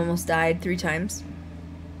mom almost died 3 times.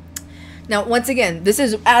 Now, once again, this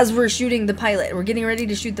is as we're shooting the pilot. We're getting ready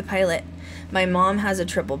to shoot the pilot. My mom has a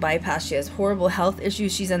triple bypass. She has horrible health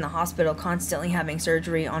issues. She's in the hospital constantly having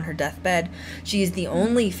surgery on her deathbed. She is the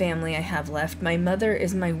only family I have left. My mother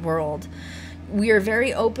is my world. We are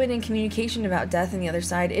very open in communication about death and the other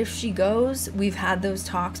side. If she goes, we've had those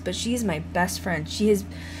talks, but she's my best friend.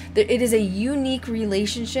 It is a unique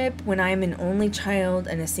relationship when I'm an only child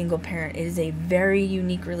and a single parent. It is a very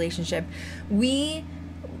unique relationship. We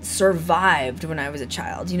survived when I was a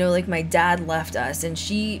child. You know, like my dad left us and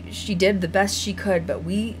she did the best she could, but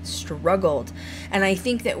we struggled. And I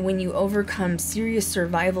think that when you overcome serious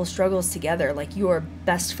survival struggles together, like you are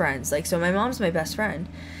best friends. Like, so my mom's my best friend.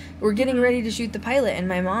 We're getting ready to shoot the pilot and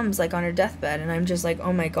my mom's like on her deathbed and I'm just like,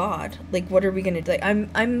 oh my God, like what are we gonna do? Like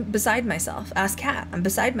I'm beside myself. Ask Kat. I'm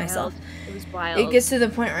beside myself. It was wild. It gets to the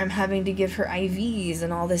point where I'm having to give her IVs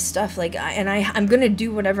and all this stuff. Like I'm gonna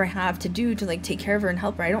do whatever I have to do to like take care of her and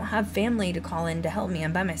help her. I don't have family to call in to help me.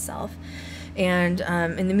 I'm by myself. And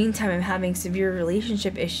in the meantime, I'm having severe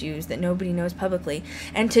relationship issues that nobody knows publicly.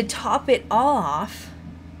 And to top it all off,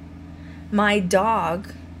 my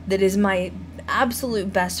dog, that is my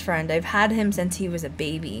absolute best friend, I've had him since he was a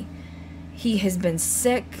baby. He has been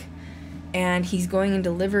sick and he's going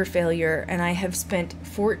into liver failure, and I have spent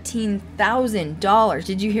 $14,000.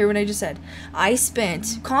 Did you hear what I just said? I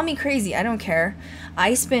spent, call me crazy, I don't care.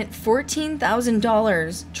 I spent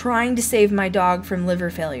 $14,000 trying to save my dog from liver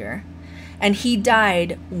failure. And he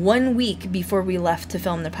died 1 week before we left to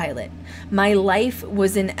film the pilot. My life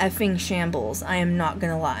was in effing shambles. I am not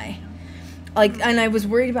gonna lie. Like, and I was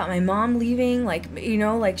worried about my mom leaving, like, you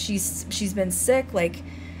know, like she's been sick. Like,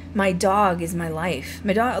 my dog is my life.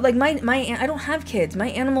 My dog, like I don't have kids. My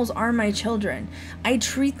animals are my children. I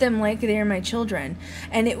treat them like they are my children.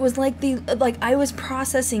 And it was like I was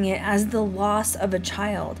processing it as the loss of a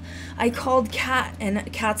child. I called Kat,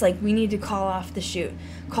 and Kat's like, we need to call off the shoot.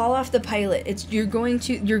 Call off the pilot. You're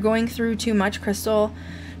going through too much, Krystal.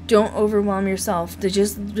 Don't overwhelm yourself.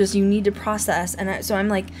 Just you need to process. And so I'm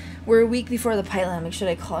like, we're a week before the pilot. I'm like, should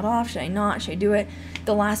I call it off? Should I not? Should I do it?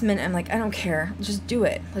 The last minute, I'm like, I don't care. Just do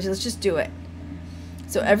it. Let's just do it.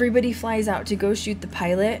 So everybody flies out to go shoot the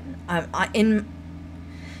pilot. In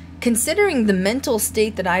considering the mental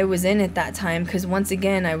state that I was in at that time, because once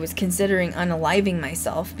again, I was considering unaliving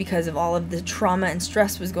myself because of all of the trauma and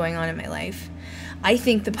stress was going on in my life. I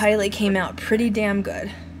think the pilot came out pretty damn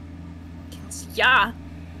good. Yeah.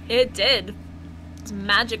 It did. It's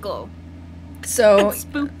magical. So,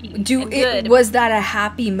 spooky. Was that a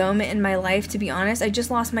happy moment in my life? To be honest, I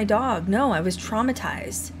just lost my dog. No, I was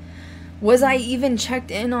traumatized. Was I even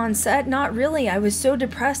checked in on set? Not really. I was so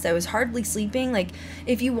depressed. I was hardly sleeping. Like,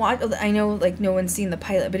 if you watch, I know, like, no one's seen the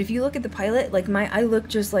pilot, but if you look at the pilot, like, I look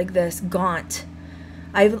just like this, gaunt.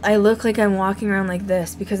 I look like I'm walking around like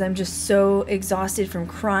this because I'm just so exhausted from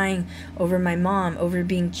crying over my mom, over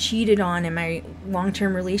being cheated on in my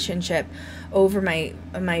long-term relationship, over my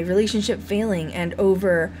relationship failing, and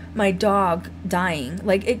over my dog dying.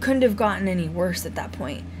 Like, it couldn't have gotten any worse at that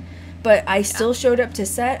point. But I still showed up to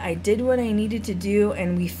set. I did what I needed to do,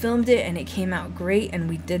 and we filmed it, and it came out great, and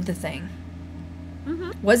we did the thing.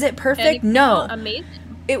 Was it perfect? No. Amazing.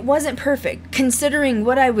 It wasn't perfect. Considering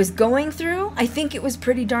what I was going through, I think it was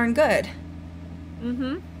pretty darn good.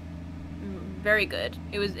 Very good.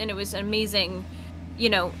 It was amazing. You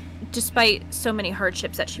know, despite so many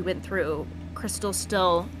hardships that she went through, Krystal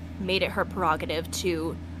still made it her prerogative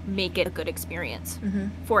to make it a good experience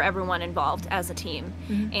for everyone involved as a team.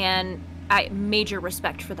 And I major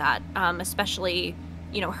respect for that, especially,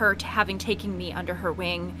 you know, her having taken me under her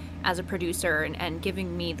wing as a producer and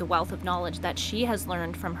giving me the wealth of knowledge that she has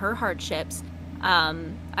learned from her hardships.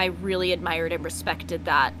 I really admired and respected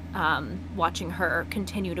that, watching her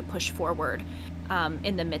continue to push forward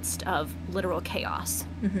in the midst of literal chaos.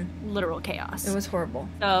 Literal chaos. It was horrible.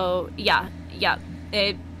 So yeah,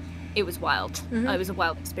 it was wild. It was a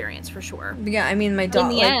wild experience for sure. Yeah, I mean, my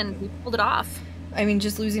dog. In the end, we pulled it off. I mean,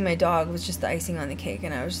 just losing my dog was just the icing on the cake,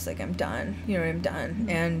 and I was just like, I'm done. You know, I'm done.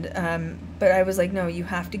 And but I was like, no, you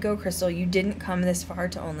have to go, Krystal. You didn't come this far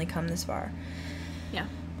to only come this far. Yeah.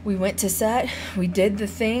 We went to set. We did the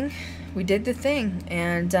thing.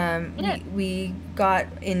 And we got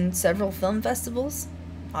in several film festivals.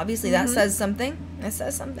 Obviously, that says something.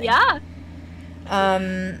 Yeah.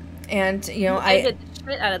 And you know, I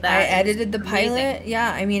edited the pilot.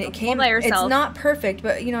 Yeah, I mean, it came. It's not perfect,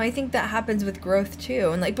 but you know, I think that happens with growth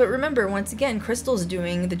too. And like, but remember, once again, Krystal's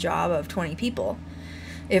doing the job of 20 people.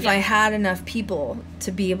 If I had enough people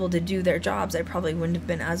to be able to do their jobs, I probably wouldn't have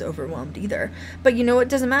been as overwhelmed either. But you know, it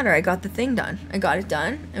doesn't matter. I got the thing done. I got it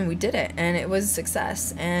done, and we did it, and it was a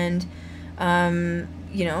success. And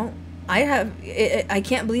you know, I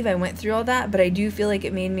can't believe I went through all that, but I do feel like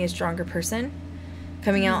it made me a stronger person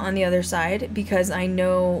coming out on the other side, because I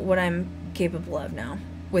know what I'm capable of now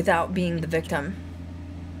without being the victim.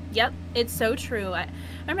 Yep, it's so true. I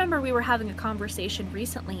remember we were having a conversation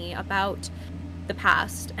recently about the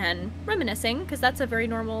past and reminiscing, because that's a very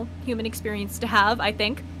normal human experience to have, I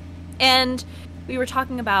think. And we were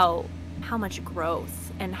talking about how much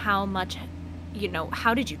growth and how much, you know,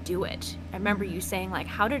 how did you do it? I remember you saying, like,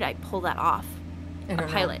 how did I pull that off? A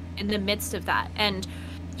pilot in the midst of that. And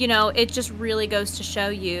you know, it just really goes to show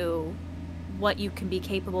you what you can be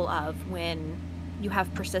capable of when you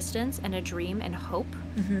have persistence and a dream and hope.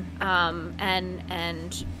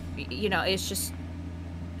 And you know, it's just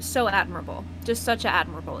so admirable, just such an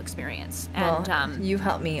admirable experience. And well, you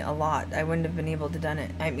helped me a lot. I wouldn't have been able to done it.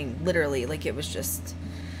 I mean, literally, like, it was just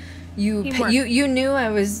you knew I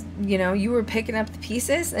was, you know, you were picking up the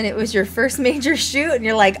pieces, and it was your first major shoot, and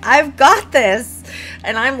you're like, I've got this,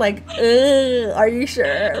 and I'm like, are you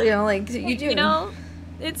sure? You know, like, you do. You know,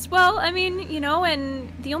 it's, well, I mean, you know,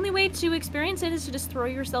 and the only way to experience it is to just throw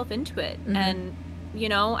yourself into it. And you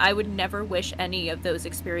know, I would never wish any of those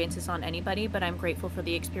experiences on anybody, but I'm grateful for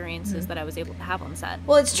the experiences that I was able to have on set.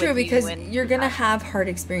 Well, it's true, because you're going to have hard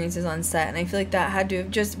experiences on set, and I feel like that had to have,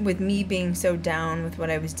 just with me being so down with what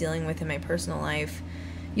I was dealing with in my personal life,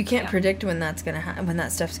 you can't predict when that's going to when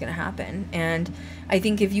that stuff's going to happen. And I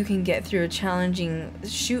think if you can get through a challenging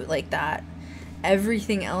shoot like that,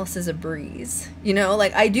 everything else is a breeze, you know.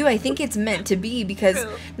 Like, I think it's meant to be, because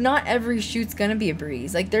not every shoot's gonna be a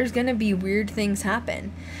breeze. Like, there's gonna be weird things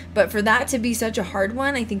happen, but for that to be such a hard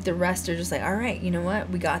one, I think the rest are just like, all right, you know what,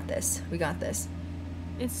 we got this.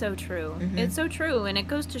 It's so true. It's so true. And it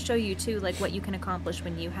goes to show you too, like, what you can accomplish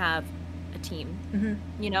when you have a team.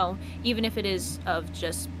 You know, even if it is of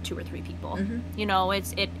just 2 or 3 people. You know,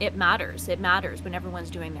 it matters when everyone's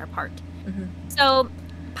doing their part. So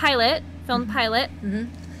filmed pilot,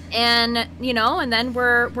 and you know, and then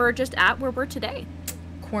we're just at where we're today.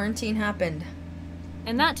 Quarantine happened,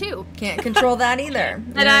 and that too can't control that either.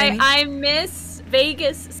 And I miss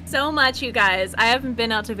Vegas so much, you guys. I haven't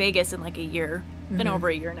been out to Vegas in like a year. Been over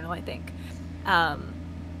a year now, I think. I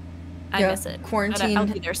miss it. Quarantine. I'll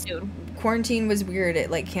be there soon. Quarantine was weird.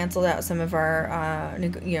 It like canceled out some of our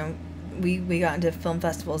you know, we got into film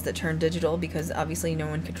festivals that turned digital, because obviously no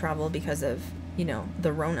one could travel because of, you know,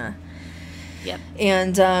 the Rona. Yep.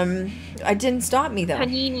 And it didn't stop me though.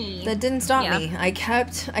 Panini. That didn't stop me. I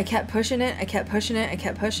kept pushing it.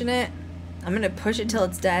 I'm gonna push it till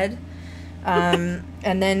it's dead. And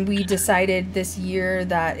then we decided this year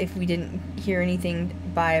that if we didn't hear anything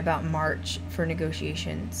by about March for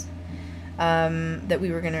negotiations, that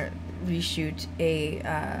we were going to reshoot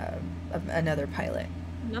another pilot.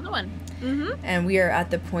 Another one. Mm-hmm. And we are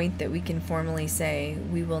at the point that we can formally say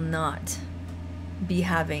we will not be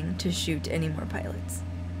having to shoot any more pilots.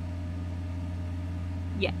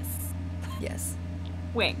 Yes. Yes.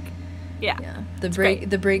 Wink. Yeah. Yeah.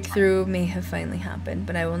 The breakthrough may have finally happened,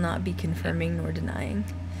 but I will not be confirming nor denying.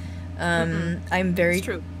 I'm very. It's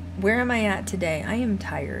true. Where am I at today? I am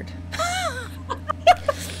tired.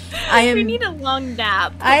 We need a long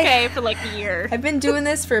nap. Okay, for like a year. I've been doing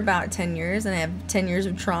this for about 10 years, and I have 10 years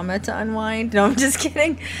of trauma to unwind. No, I'm just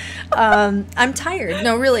kidding. I'm tired.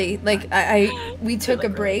 No, really. Like we took a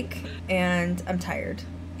break, and I'm tired.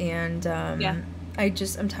 And I'm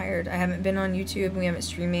tired. I haven't been on YouTube. We haven't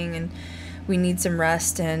streaming, and we need some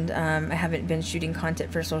rest. And I haven't been shooting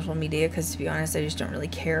content for social media because, to be honest, I just don't really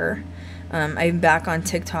care. I'm back on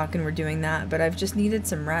TikTok, and we're doing that, but I've just needed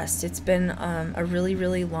some rest. It's been a really,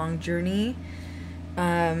 really long journey,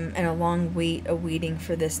 and a long wait awaiting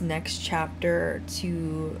for this next chapter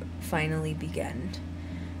to finally begin.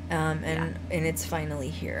 And it's finally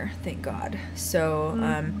here, thank God.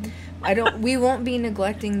 So we won't be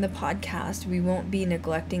neglecting the podcast. We won't be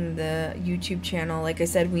neglecting the YouTube channel. Like I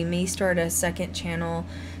said, we may start a second channel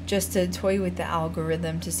just to toy with the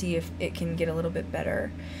algorithm to see if it can get a little bit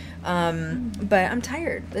better. But I'm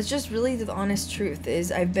tired. That's just really the honest truth.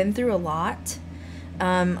 Is I've been through a lot.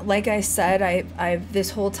 Like I said, I've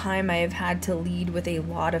this whole time I have had to lead with a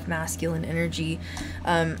lot of masculine energy.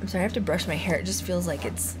 I'm sorry, I have to brush my hair. It just feels like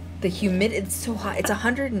it's so hot. It's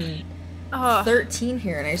 113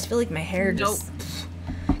 here, and I just feel like my hair just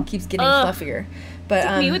keeps getting fluffier. But it's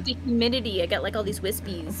like me with the humidity. I got like all these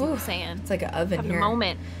wispies. Saying it's like an oven here. A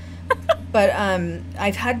moment. But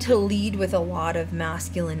I've had to lead with a lot of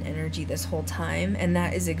masculine energy this whole time, and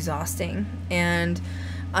that is exhausting. And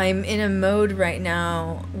I'm in a mode right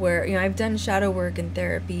now where, I've done shadow work and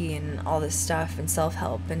therapy and all this stuff and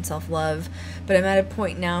self-help and self-love, but I'm at a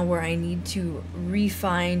point now where I need to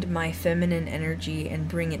re-find my feminine energy and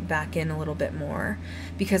bring it back in a little bit more,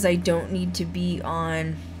 because I don't need to be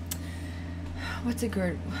on... What's a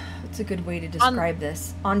good way to describe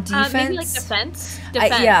this? On defense? Maybe like defense.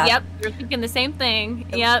 Yeah. Yep. You're thinking the same thing.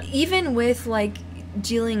 Yep. Even with like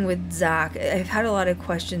dealing with Zach, I've had a lot of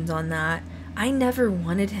questions on that. I never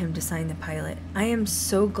wanted him to sign the pilot. I am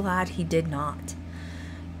so glad he did not.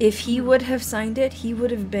 If he would have signed it, he would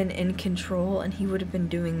have been in control, and he would have been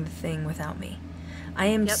doing the thing without me. I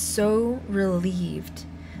am so relieved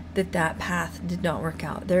that path did not work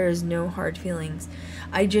out. There is no hard feelings.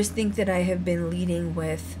 I just think that I have been leading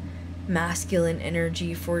with masculine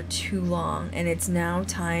energy for too long, and it's now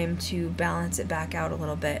time to balance it back out a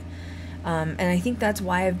little bit. And I think that's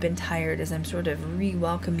why I've been tired, as I'm sort of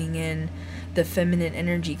re-welcoming in the feminine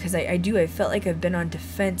energy, because I felt like I've been on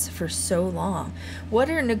defense for so long. What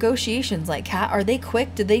are negotiations like, Kat? Are they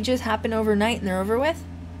quick? Did they just happen overnight and they're over with?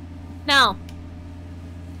 No,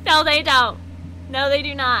 they don't. No, they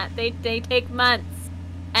do not. They take months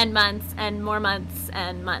and months and more months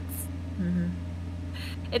and months. Mm-hmm.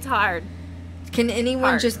 It's hard. Can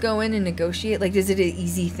anyone just go in and negotiate? Like, is it an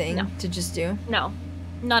easy thing to just do? No,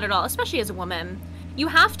 not at all, especially as a woman. You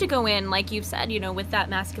have to go in, like you've said, with that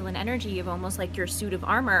masculine energy of almost like your suit of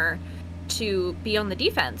armor to be on the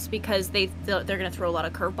defense, because they're going to throw a lot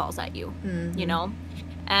of curveballs at you,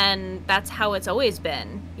 And that's how it's always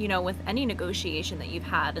been, with any negotiation that you've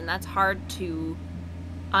had. And that's hard to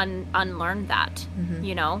unlearn that,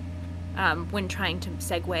 when trying to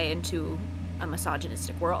segue into a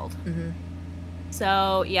misogynistic world. Mm-hmm.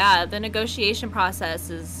 So, yeah, the negotiation process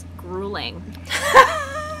is grueling.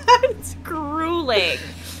 It's grueling.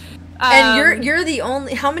 And you're the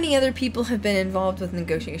only... How many other people have been involved with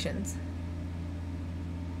negotiations?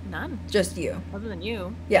 None. Just you. Other than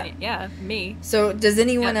you. Yeah. Yeah, me. So does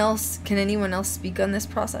anyone else... Can anyone else speak on this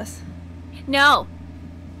process? No.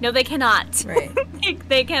 No, they cannot. Right.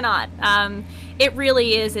 They cannot. It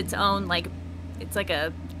really is its own, like... It's like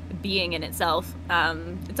a being in itself.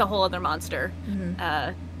 It's a whole other monster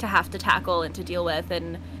to have to tackle and to deal with.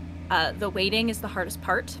 And the waiting is the hardest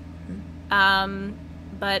part.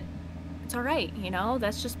 But it's all right,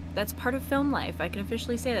 that's part of film life. I can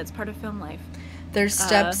officially say that's part of film life. There's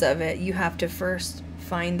steps of it. You have to first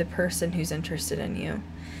find the person who's interested in you.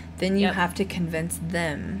 Then you Yep. have to convince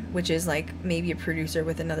them, which is like maybe a producer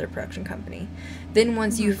with another production company. Then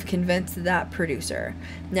once you've convinced that producer,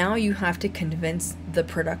 now you have to convince the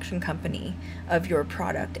production company of your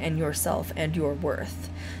product and yourself and your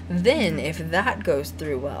worth. Then if that goes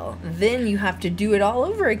through well, then you have to do it all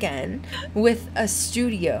over again with a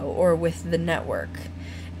studio or with the network.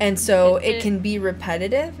 And so it can be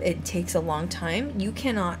repetitive. It takes a long time. You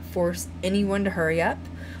cannot force anyone to hurry up,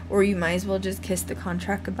 or you might as well just kiss the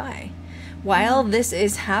contract goodbye. While this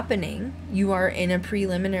is happening, you are in a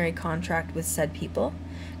preliminary contract with said people.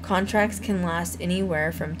 Contracts can last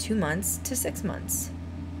anywhere from 2 months to 6 months.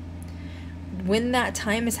 When that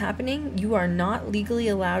time is happening, you are not legally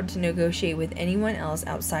allowed to negotiate with anyone else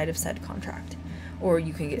outside of said contract, or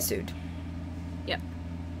you can get sued. Yep.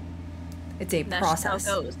 It's a process. That's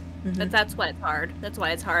how it goes. But that's why it's hard. That's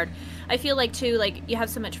why it's hard. I feel like too, like you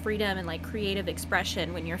have so much freedom and like creative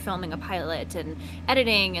expression when you're filming a pilot and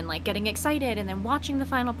editing and like getting excited and then watching the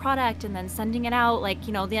final product and then sending it out. Like,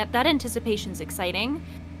 you know, that anticipation's exciting.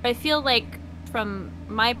 But I feel like from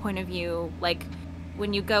my point of view, like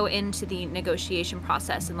when you go into the negotiation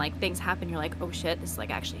process and like things happen, you're like, oh shit, this is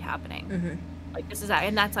like actually happening. Like this is,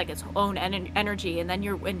 and that's like its own energy. And then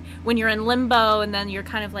when you're in limbo and then you're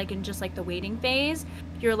kind of like in just like the waiting phase,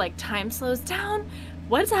 you're like, time slows down.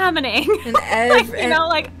 What's happening? And like, you know,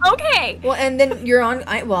 like, okay. Well, and then you're on,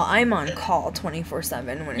 I'm on call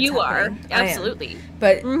 24/7 when it's You happening. are, absolutely.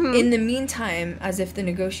 But in the meantime, as if the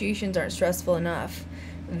negotiations aren't stressful enough,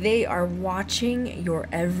 they are watching your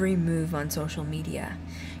every move on social media.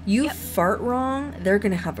 You fart wrong, they're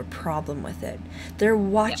going to have a problem with it. They're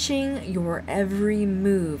watching your every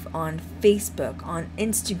move on Facebook, on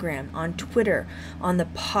Instagram, on Twitter, on the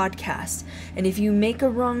podcast. And if you make a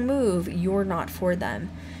wrong move, you're not for them.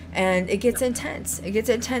 And it gets intense. It gets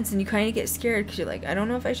intense, and you kind of get scared because you're like, I don't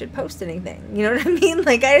know if I should post anything. You know what I mean?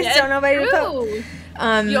 Like, I just don't know if I should post.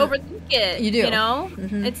 You overthink it. You do. You know?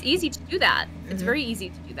 It's easy to do that. It's very easy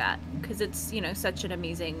to do that because it's, you know, such an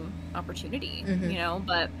amazing opportunity, you know?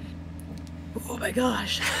 But, oh my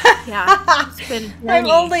gosh. Yeah. It's been I'm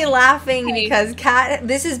only laughing because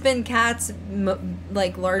this has been Kat's,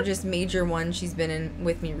 like, largest major one she's been in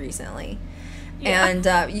with me recently. Yeah.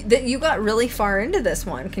 And you got really far into this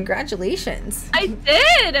one. Congratulations. I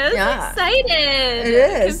did. I was excited. It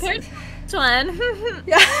is. Compared to this one.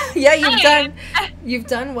 yeah, you've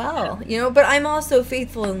done well. You know, but I'm also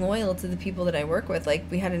faithful and loyal to the people that I work with. Like,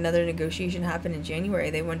 we had another negotiation happen in January.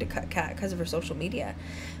 They wanted to cut Kat because of her social media.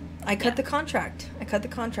 I cut the contract.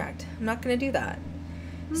 I'm not going to do that.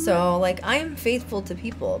 So, like, I'm faithful to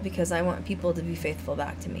people because I want people to be faithful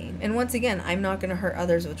back to me. And once again, I'm not going to hurt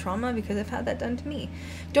others with trauma because I've had that done to me.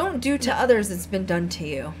 Don't do to others that's been done to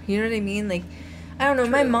you. You know what I mean? Like, I don't know.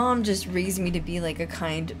 My mom just raised me to be, like, a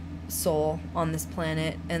kind soul on this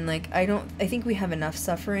planet. And, like, I think we have enough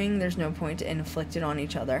suffering. There's no point to inflict it on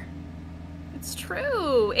each other. It's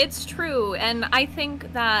true. It's true. And I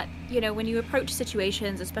think that, you know, when you approach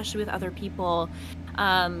situations, especially with other people,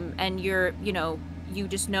 and you're, you know, you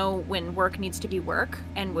just know when work needs to be work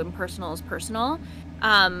and when personal is personal.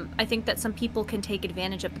 I think that some people can take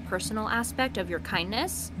advantage of the personal aspect of your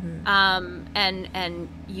kindness, and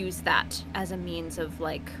use that as a means of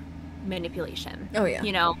like manipulation. Oh yeah.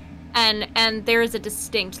 You know, and there is a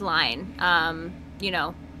distinct line, you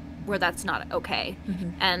know, where that's not okay.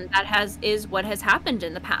 And that is what has happened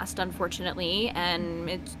in the past, unfortunately, and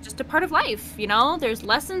it's just a part of life, you know. There's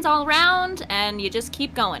lessons all around and you just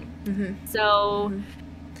keep going. So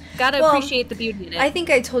gotta appreciate the beauty in it. I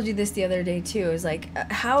think I told you this the other day too. It was like,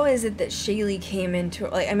 how is it that Shaylee came into,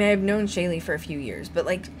 like, I mean, I've known Shaylee for a few years, but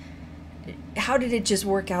like, how did it just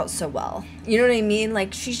work out so well? You know what I mean?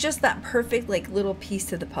 Like, she's just that perfect like little piece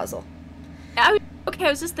to the puzzle. Okay, I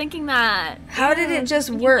was just thinking that. How did it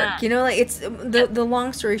just work? You know, like, it's the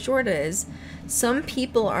long story short is, some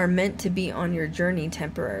people are meant to be on your journey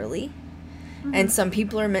temporarily, and some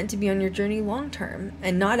people are meant to be on your journey long term,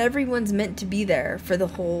 and not everyone's meant to be there for the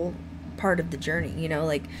whole part of the journey. You know,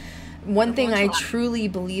 like, one thing I truly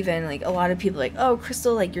believe in, like, a lot of people are like, oh,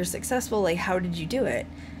 Krystal, like, you're successful, like, how did you do it?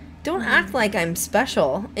 Don't act like I'm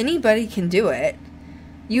special. Anybody can do it.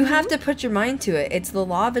 You have to put your mind to it. It's the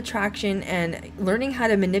law of attraction and learning how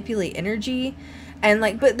to manipulate energy. And,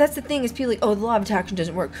 like, but that's the thing is people like, oh, the law of attraction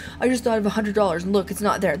doesn't work. I just thought of $100 and look, it's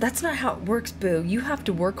not there. That's not how it works, boo. You have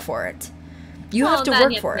to work for it. You have to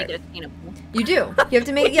work for it. You do. You have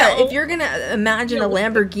to make, if you're going to imagine a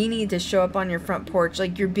Lamborghini to show up on your front porch,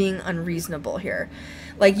 like, you're being unreasonable here.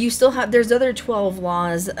 Like, you still have, there's other 12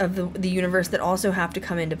 laws of the universe that also have to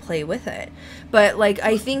come into play with it. But, like,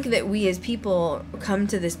 I think that we as people come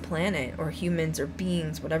to this planet, or humans, or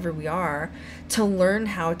beings, whatever we are, to learn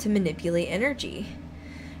how to manipulate energy.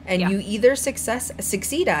 And you either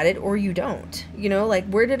succeed at it, or you don't. You know, like,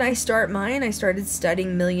 where did I start mine? I started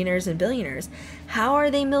studying millionaires and billionaires. How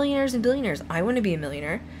are they millionaires and billionaires? I want to be a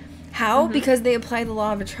millionaire. How? Because they apply the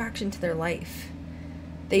law of attraction to their life.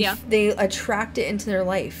 They attract it into their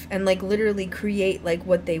life and, like, literally create, like,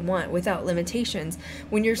 what they want without limitations.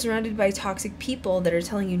 When you're surrounded by toxic people that are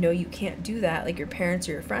telling you, no, you can't do that, like your parents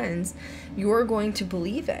or your friends, you're going to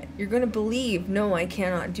believe it. You're going to believe, no, I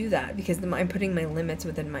cannot do that because I'm putting my limits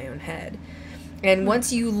within my own head. And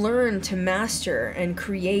once you learn to master and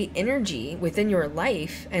create energy within your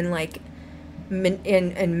life and, like,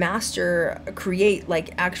 and master, create,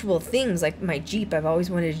 like, actual things, like my Jeep, I've always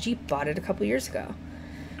wanted a Jeep, bought it a couple years ago.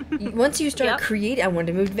 Once you start creating, I wanted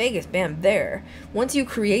to move to Vegas, bam, there. Once you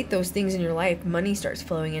create those things in your life, money starts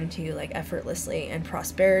flowing into you, like, effortlessly, and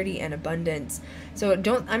prosperity and abundance. So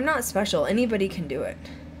I'm not special. Anybody can do it.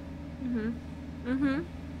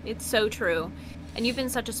 It's so true. And you've been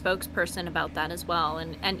such a spokesperson about that as well,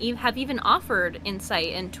 and you have even offered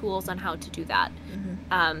insight and tools on how to do that,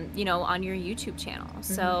 you know, on your YouTube channel.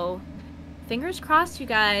 So fingers crossed, you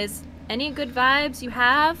guys. Any good vibes you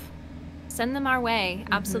have, send them our way.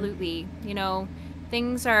 Absolutely. You know,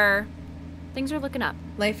 things are looking up.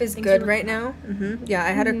 Life is good right now. Yeah, I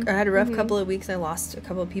had a rough couple of weeks. I lost a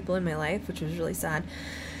couple of people in my life, which was really sad.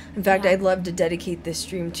 In fact, I'd love to dedicate this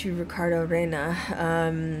stream to Ricardo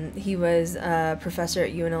Reina. He was a professor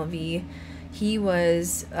at UNLV. He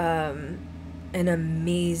was an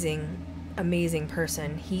amazing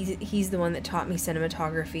person. He's the one that taught me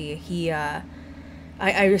cinematography.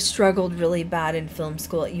 I struggled really bad in film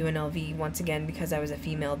school at UNLV, once again, because I was a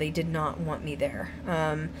female. They did not want me there.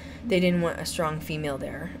 They didn't want a strong female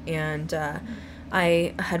there. And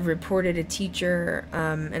I had reported a teacher,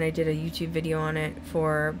 and I did a YouTube video on it,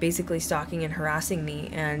 for basically stalking and harassing me.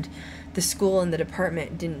 And the school and the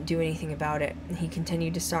department didn't do anything about it. And he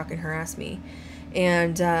continued to stalk and harass me.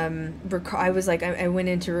 And I was like, I went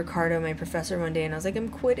into Ricardo, my professor, one day, and I was like, I'm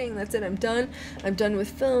quitting. That's it. I'm done. I'm done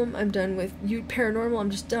with film. I'm done with paranormal. I'm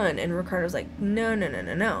just done. And Ricardo was like,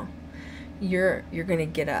 no. You're gonna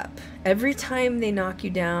get up. Every time they knock you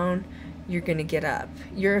down, you're gonna get up.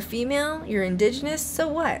 You're a female. You're indigenous. So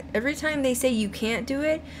what? Every time they say you can't do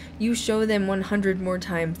it, you show them 100 more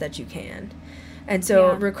times that you can. And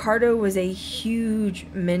so Ricardo was a huge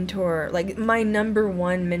mentor, like my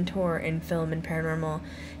 #1 mentor in film and paranormal.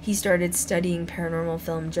 He started studying paranormal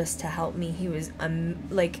film just to help me. He was,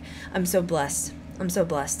 like, I'm so blessed. I'm so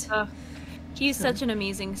blessed. He's such an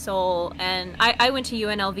amazing soul. And I went to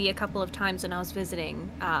UNLV a couple of times when I was visiting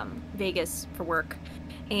Vegas for work,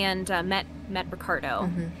 and met Ricardo.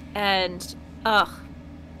 And,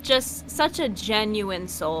 just such a genuine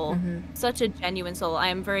soul. Such a genuine soul. I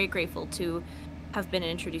am very grateful to have been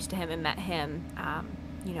introduced to him and met him,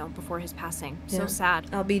 you know, before his passing. So sad.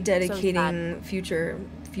 I'll be dedicating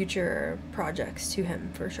future projects to him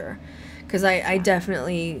for sure, because I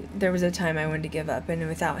definitely, there was a time I wanted to give up, and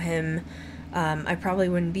without him, I probably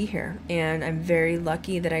wouldn't be here. And I'm very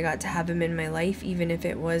lucky that I got to have him in my life, even if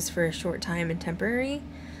it was for a short time and temporary.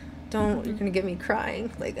 You're gonna get me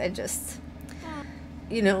crying. Like, I just,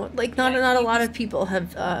 you know, like, not a lot of people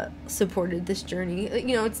have supported this journey.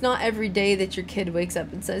 You know, it's not every day that your kid wakes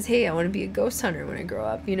up and says, hey, I want to be a ghost hunter when I grow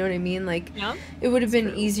up. You know what I mean? Like, it would have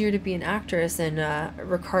been easier to be an actress. And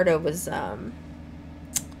Ricardo was,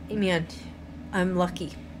 man, I'm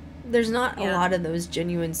lucky. There's not a lot of those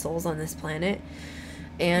genuine souls on this planet.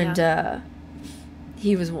 And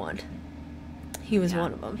he was one. He was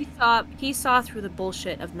one of them. He saw through the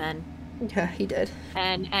bullshit of men. Yeah, he did.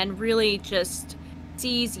 And really just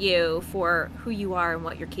sees you for who you are and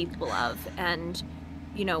what you're capable of, and,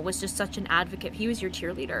 you know, was just such an advocate. He was your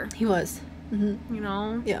cheerleader. He was. You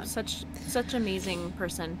know, such amazing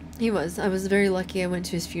person. He was. I was very lucky. I went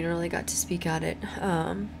to his funeral. I got to speak at it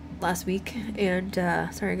last week, and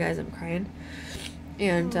sorry guys, I'm crying.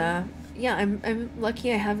 And yeah, I'm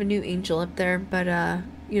lucky I have a new angel up there. But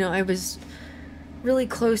you know, I was really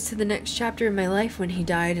close to the next chapter in my life when he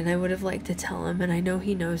died, and I would have liked to tell him, and I know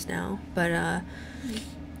he knows now. But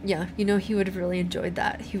yeah, you know, he would have really enjoyed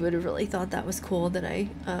that. He would have really thought that was cool that I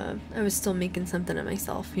was still making something of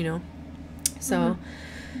myself, you know. So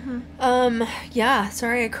yeah,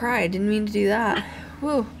 sorry I cried. Didn't mean to do that.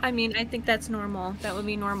 Woo. I mean, I think that's normal. That would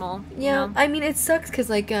be normal. Yeah, you know? I mean, it sucks because,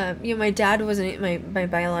 like, you know, my dad wasn't my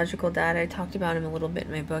biological dad. I talked about him a little bit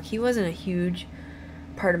in my book. He wasn't a huge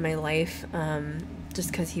part of my life.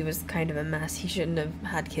 just because he was kind of a mess. He shouldn't have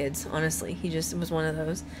had kids, honestly. He just was one of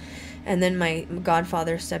those. And then my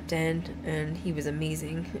godfather stepped in, and he was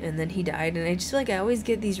amazing. And then he died. And I just feel like I always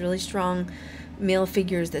get these really strong male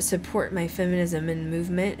figures that support my feminism and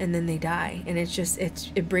movement, and then they die. And it's just,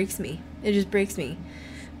 it breaks me. It just breaks me.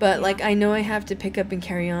 But, like, I know I have to pick up and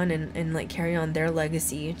carry on and, like, carry on their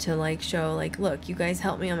legacy to, like, show, like, look, you guys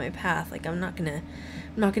helped me on my path. Like, I'm not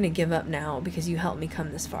gonna give up now because you helped me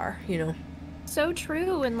come this far, you know? So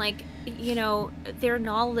true. And, like, you know, their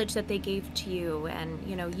knowledge that they gave to you, and,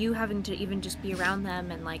 you know, you having to even just be around them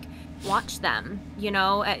and, like, watch them, you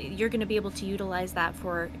know, you're going to be able to utilize that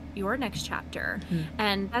for your next chapter.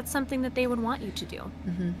 And that's something that they would want you to do.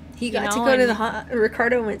 He got to go to the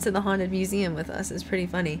Ricardo went to the haunted museum with us. It's pretty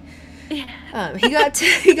funny. He got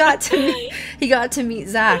to meet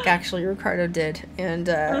Zach, actually. Ricardo did.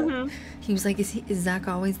 And he was like, is Zach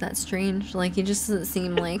always that strange? Like, he just doesn't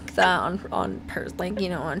seem like that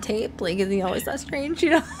on tape. Like, is he always that strange? You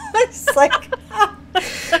know, it's like,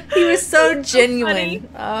 he was so genuine.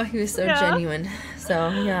 Oh, he was so genuine. So,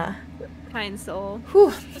 yeah. Kind soul.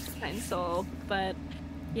 Whew. Such a kind soul. But,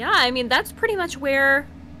 yeah, I mean, that's pretty much where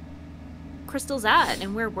Krystal's at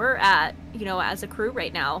and where we're at, you know, as a crew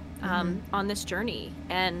right now, on this journey.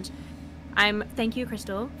 And thank you,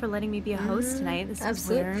 Krystal, for letting me be a host tonight. This is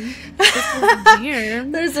weird. This is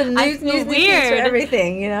weird. There's a new things for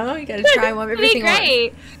everything, you know? You gotta try everything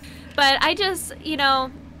great. But I just, you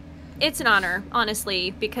know, it's an honor, honestly,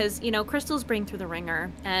 because, you know, Krystal's bring through the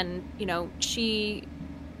ringer, and, you know, she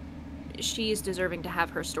is deserving to have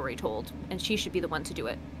her story told, and she should be the one to do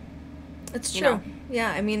it. It's true. You know? Yeah,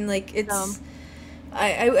 I mean, like, it's...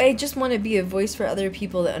 I just want to be a voice for other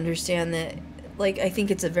people that understand that, like, I think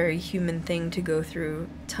it's a very human thing to go through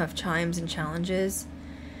tough times and challenges.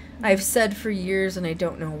 I've said for years, and I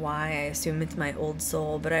don't know why, I assume it's my old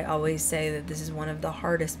soul, but I always say that this is one of the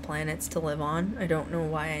hardest planets to live on. I don't know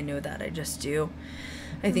why I know that, I just do.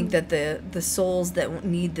 I think that the souls that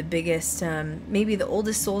need the biggest, maybe the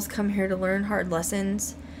oldest souls come here to learn hard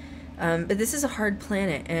lessons, but this is a hard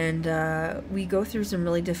planet, and we go through some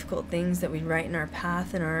really difficult things that we write in our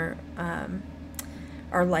path and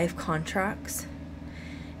our life contracts.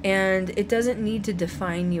 And it doesn't need to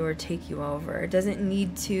define you or take you over. It doesn't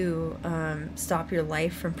need to stop your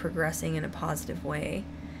life from progressing in a positive way.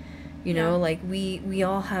 You know, like, we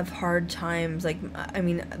all have hard times. Like, I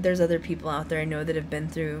mean, there's other people out there I know that have been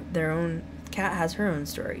through their own... Kat has her own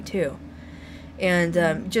story, too.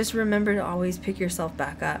 And just remember to always pick yourself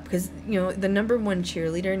back up. Because, you know, the number one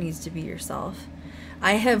cheerleader needs to be yourself.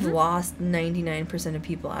 I have lost 99% of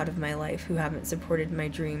people out of my life who haven't supported my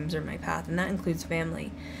dreams or my path, and that includes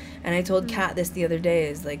family. And I told Kat this the other day,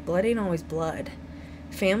 is like, blood ain't always blood.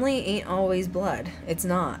 Family ain't always blood. It's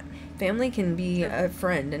not. Family can be a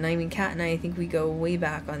friend, and I mean, Kat and I think we go way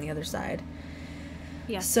back on the other side.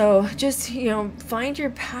 Yeah. So just, you know, find your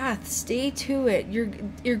path, stay to it.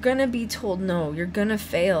 You're gonna be told no. You're gonna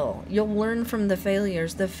fail. You'll learn from the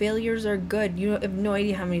failures. The failures are good. You have no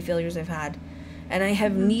idea how many failures I've had. And I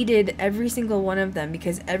have needed every single one of them,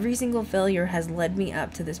 because every single failure has led me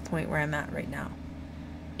up to this point where I'm at right now.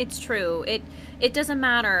 It's true. It doesn't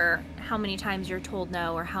matter how many times you're told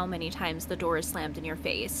no or how many times the door is slammed in your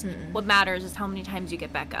face. What matters is how many times you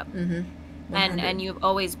get back up. And you've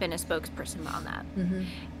always been a spokesperson on that.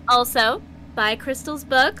 Also, buy Krystal's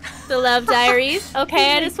book, The Love Diaries.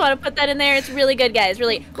 Okay, I just want to put that in there. It's really good, guys.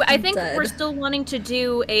 Really. I think we're still wanting to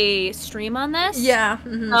do a stream on this. Yeah, so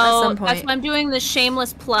at some point. That's why I'm doing the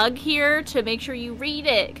shameless plug here to make sure you read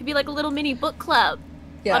it. It could be like a little mini book club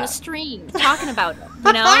on a stream talking about it.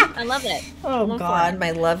 You know? I love it. Oh, God,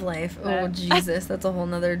 my love life. Oh, Jesus. That's a whole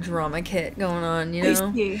nother drama kit going on, you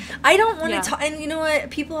know? I don't want to talk. And you know what?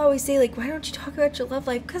 People always say, like, why don't you talk about your love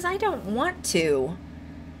life? Because I don't want to.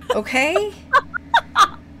 Okay?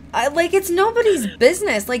 Like, it's nobody's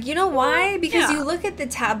business. Like, you know why? Because you look at the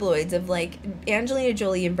tabloids of, like, Angelina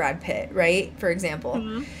Jolie and Brad Pitt, right? For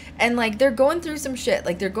example. And, like, they're going through some shit.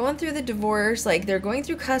 Like, they're going through the divorce. Like, they're going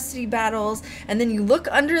through custody battles. And then you look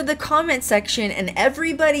under the comment section, and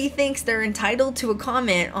everybody thinks they're entitled to a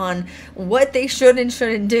comment on what they should and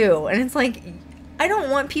shouldn't do. And it's like, I don't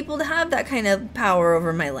want people to have that kind of power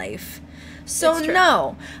over my life. So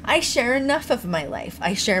no, I share enough of my life.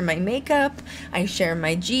 I share my makeup, I share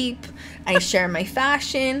my Jeep, I share my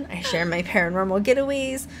fashion, I share my paranormal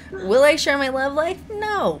getaways. Will I share my love life?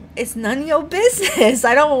 No, it's none of your business.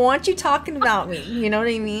 I don't want you talking about me. You know what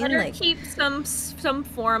I mean? Better keep some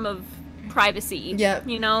form of privacy. Yeah.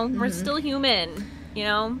 You know, we're still human. You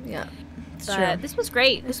know. Yeah. But this was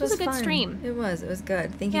great. This was a good fun stream. It was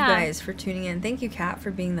good. Thank you guys for tuning in. Thank you, Kat, for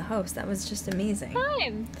being the host. That was just amazing.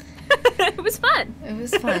 Fine. It was fun. It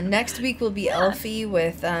was fun. Next week will be Elfie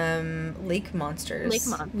with lake monsters. Lake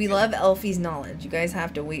monsters. We love Elfie's knowledge. You guys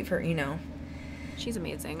have to wait for, She's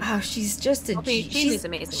amazing. Oh, she's just a Shaylee's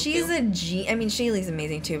amazing. She's too. I mean, Shaylee's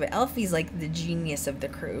amazing too, but Elfie's like the genius of the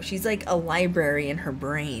crew. She's like a library in her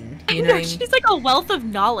brain. You know what I mean? She's like a wealth of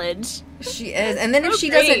knowledge. She is. And then if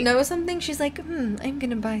she doesn't know something, she's like, I'm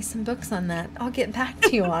gonna buy some books on that. I'll get back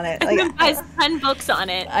to you on it. I'm Like, gonna buy 10 books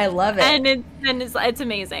on it. I love it. And it's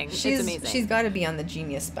amazing. It's amazing. She's got to be on the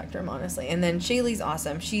genius spectrum, honestly. And then Shaylee's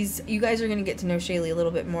awesome. You guys are gonna get to know Shaylee a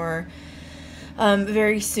little bit more.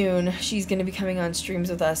 Very soon. She's gonna be coming on streams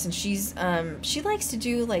with us, and she likes to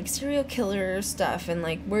do like serial killer stuff and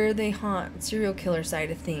like where they haunt, serial killer side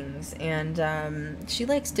of things, and she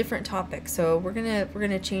likes different topics. So we're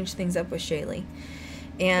gonna change things up with Shaylee,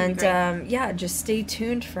 and yeah, just stay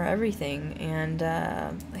tuned for everything. And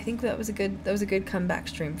I think that was a good comeback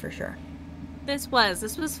stream for sure. This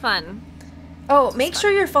was fun. Oh, make sure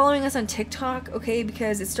you're following us on TikTok, okay?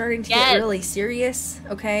 Because it's starting to get really serious,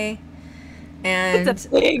 okay? And it's a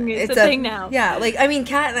thing. It's a thing now. Yeah, like, I mean,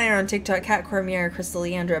 Kat and I are on TikTok, Kat CORMIER, Krystal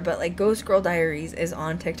Leandra, but like Ghost Girl Diaries is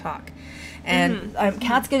on TikTok. And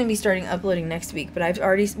Kat's going to be starting uploading next week, but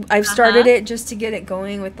I've started it just to get it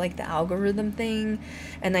going with like the algorithm thing.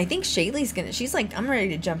 And I think Shaylee's she's like, I'm ready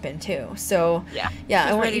to jump in too. So yeah,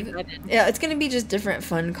 I want you, it's going to be just different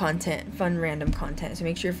fun content, fun random content. So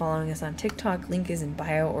make sure you're following us on TikTok. Link is in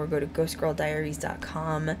bio, or go to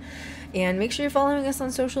ghostgirldiaries.com. And make sure you're following us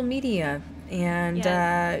on social media. And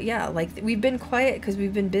yeah, like we've been quiet because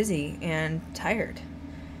we've been busy and tired.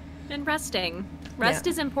 And resting. Rest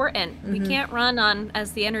is important. We can't run on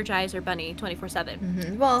as the Energizer Bunny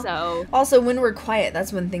 24/7. Well, so also when we're quiet,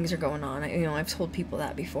 that's when things are going on. I've told people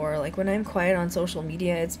that before. Like when I'm quiet on social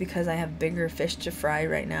media, it's because I have bigger fish to fry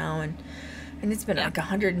right now, and it's been like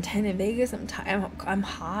 110 in Vegas. I'm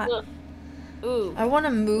hot. Ugh. Ooh. I want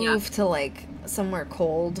to move to like somewhere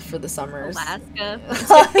cold for the summers.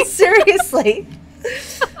 Alaska. Seriously.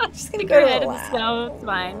 Just gonna go to the snow. It's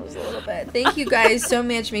fine. A little bit. Thank you guys so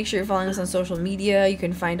much. Make sure you're following us on social media. You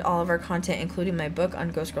can find all of our content, including my book,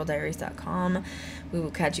 on ghostgirldiaries.com. We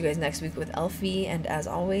will catch you guys next week with Elfie, and as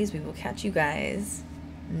always, we will catch you guys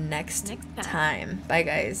next time. Bye,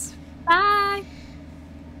 guys. Bye.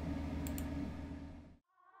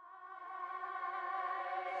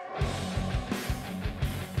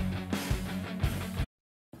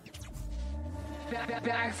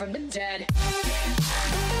 Back from the dead.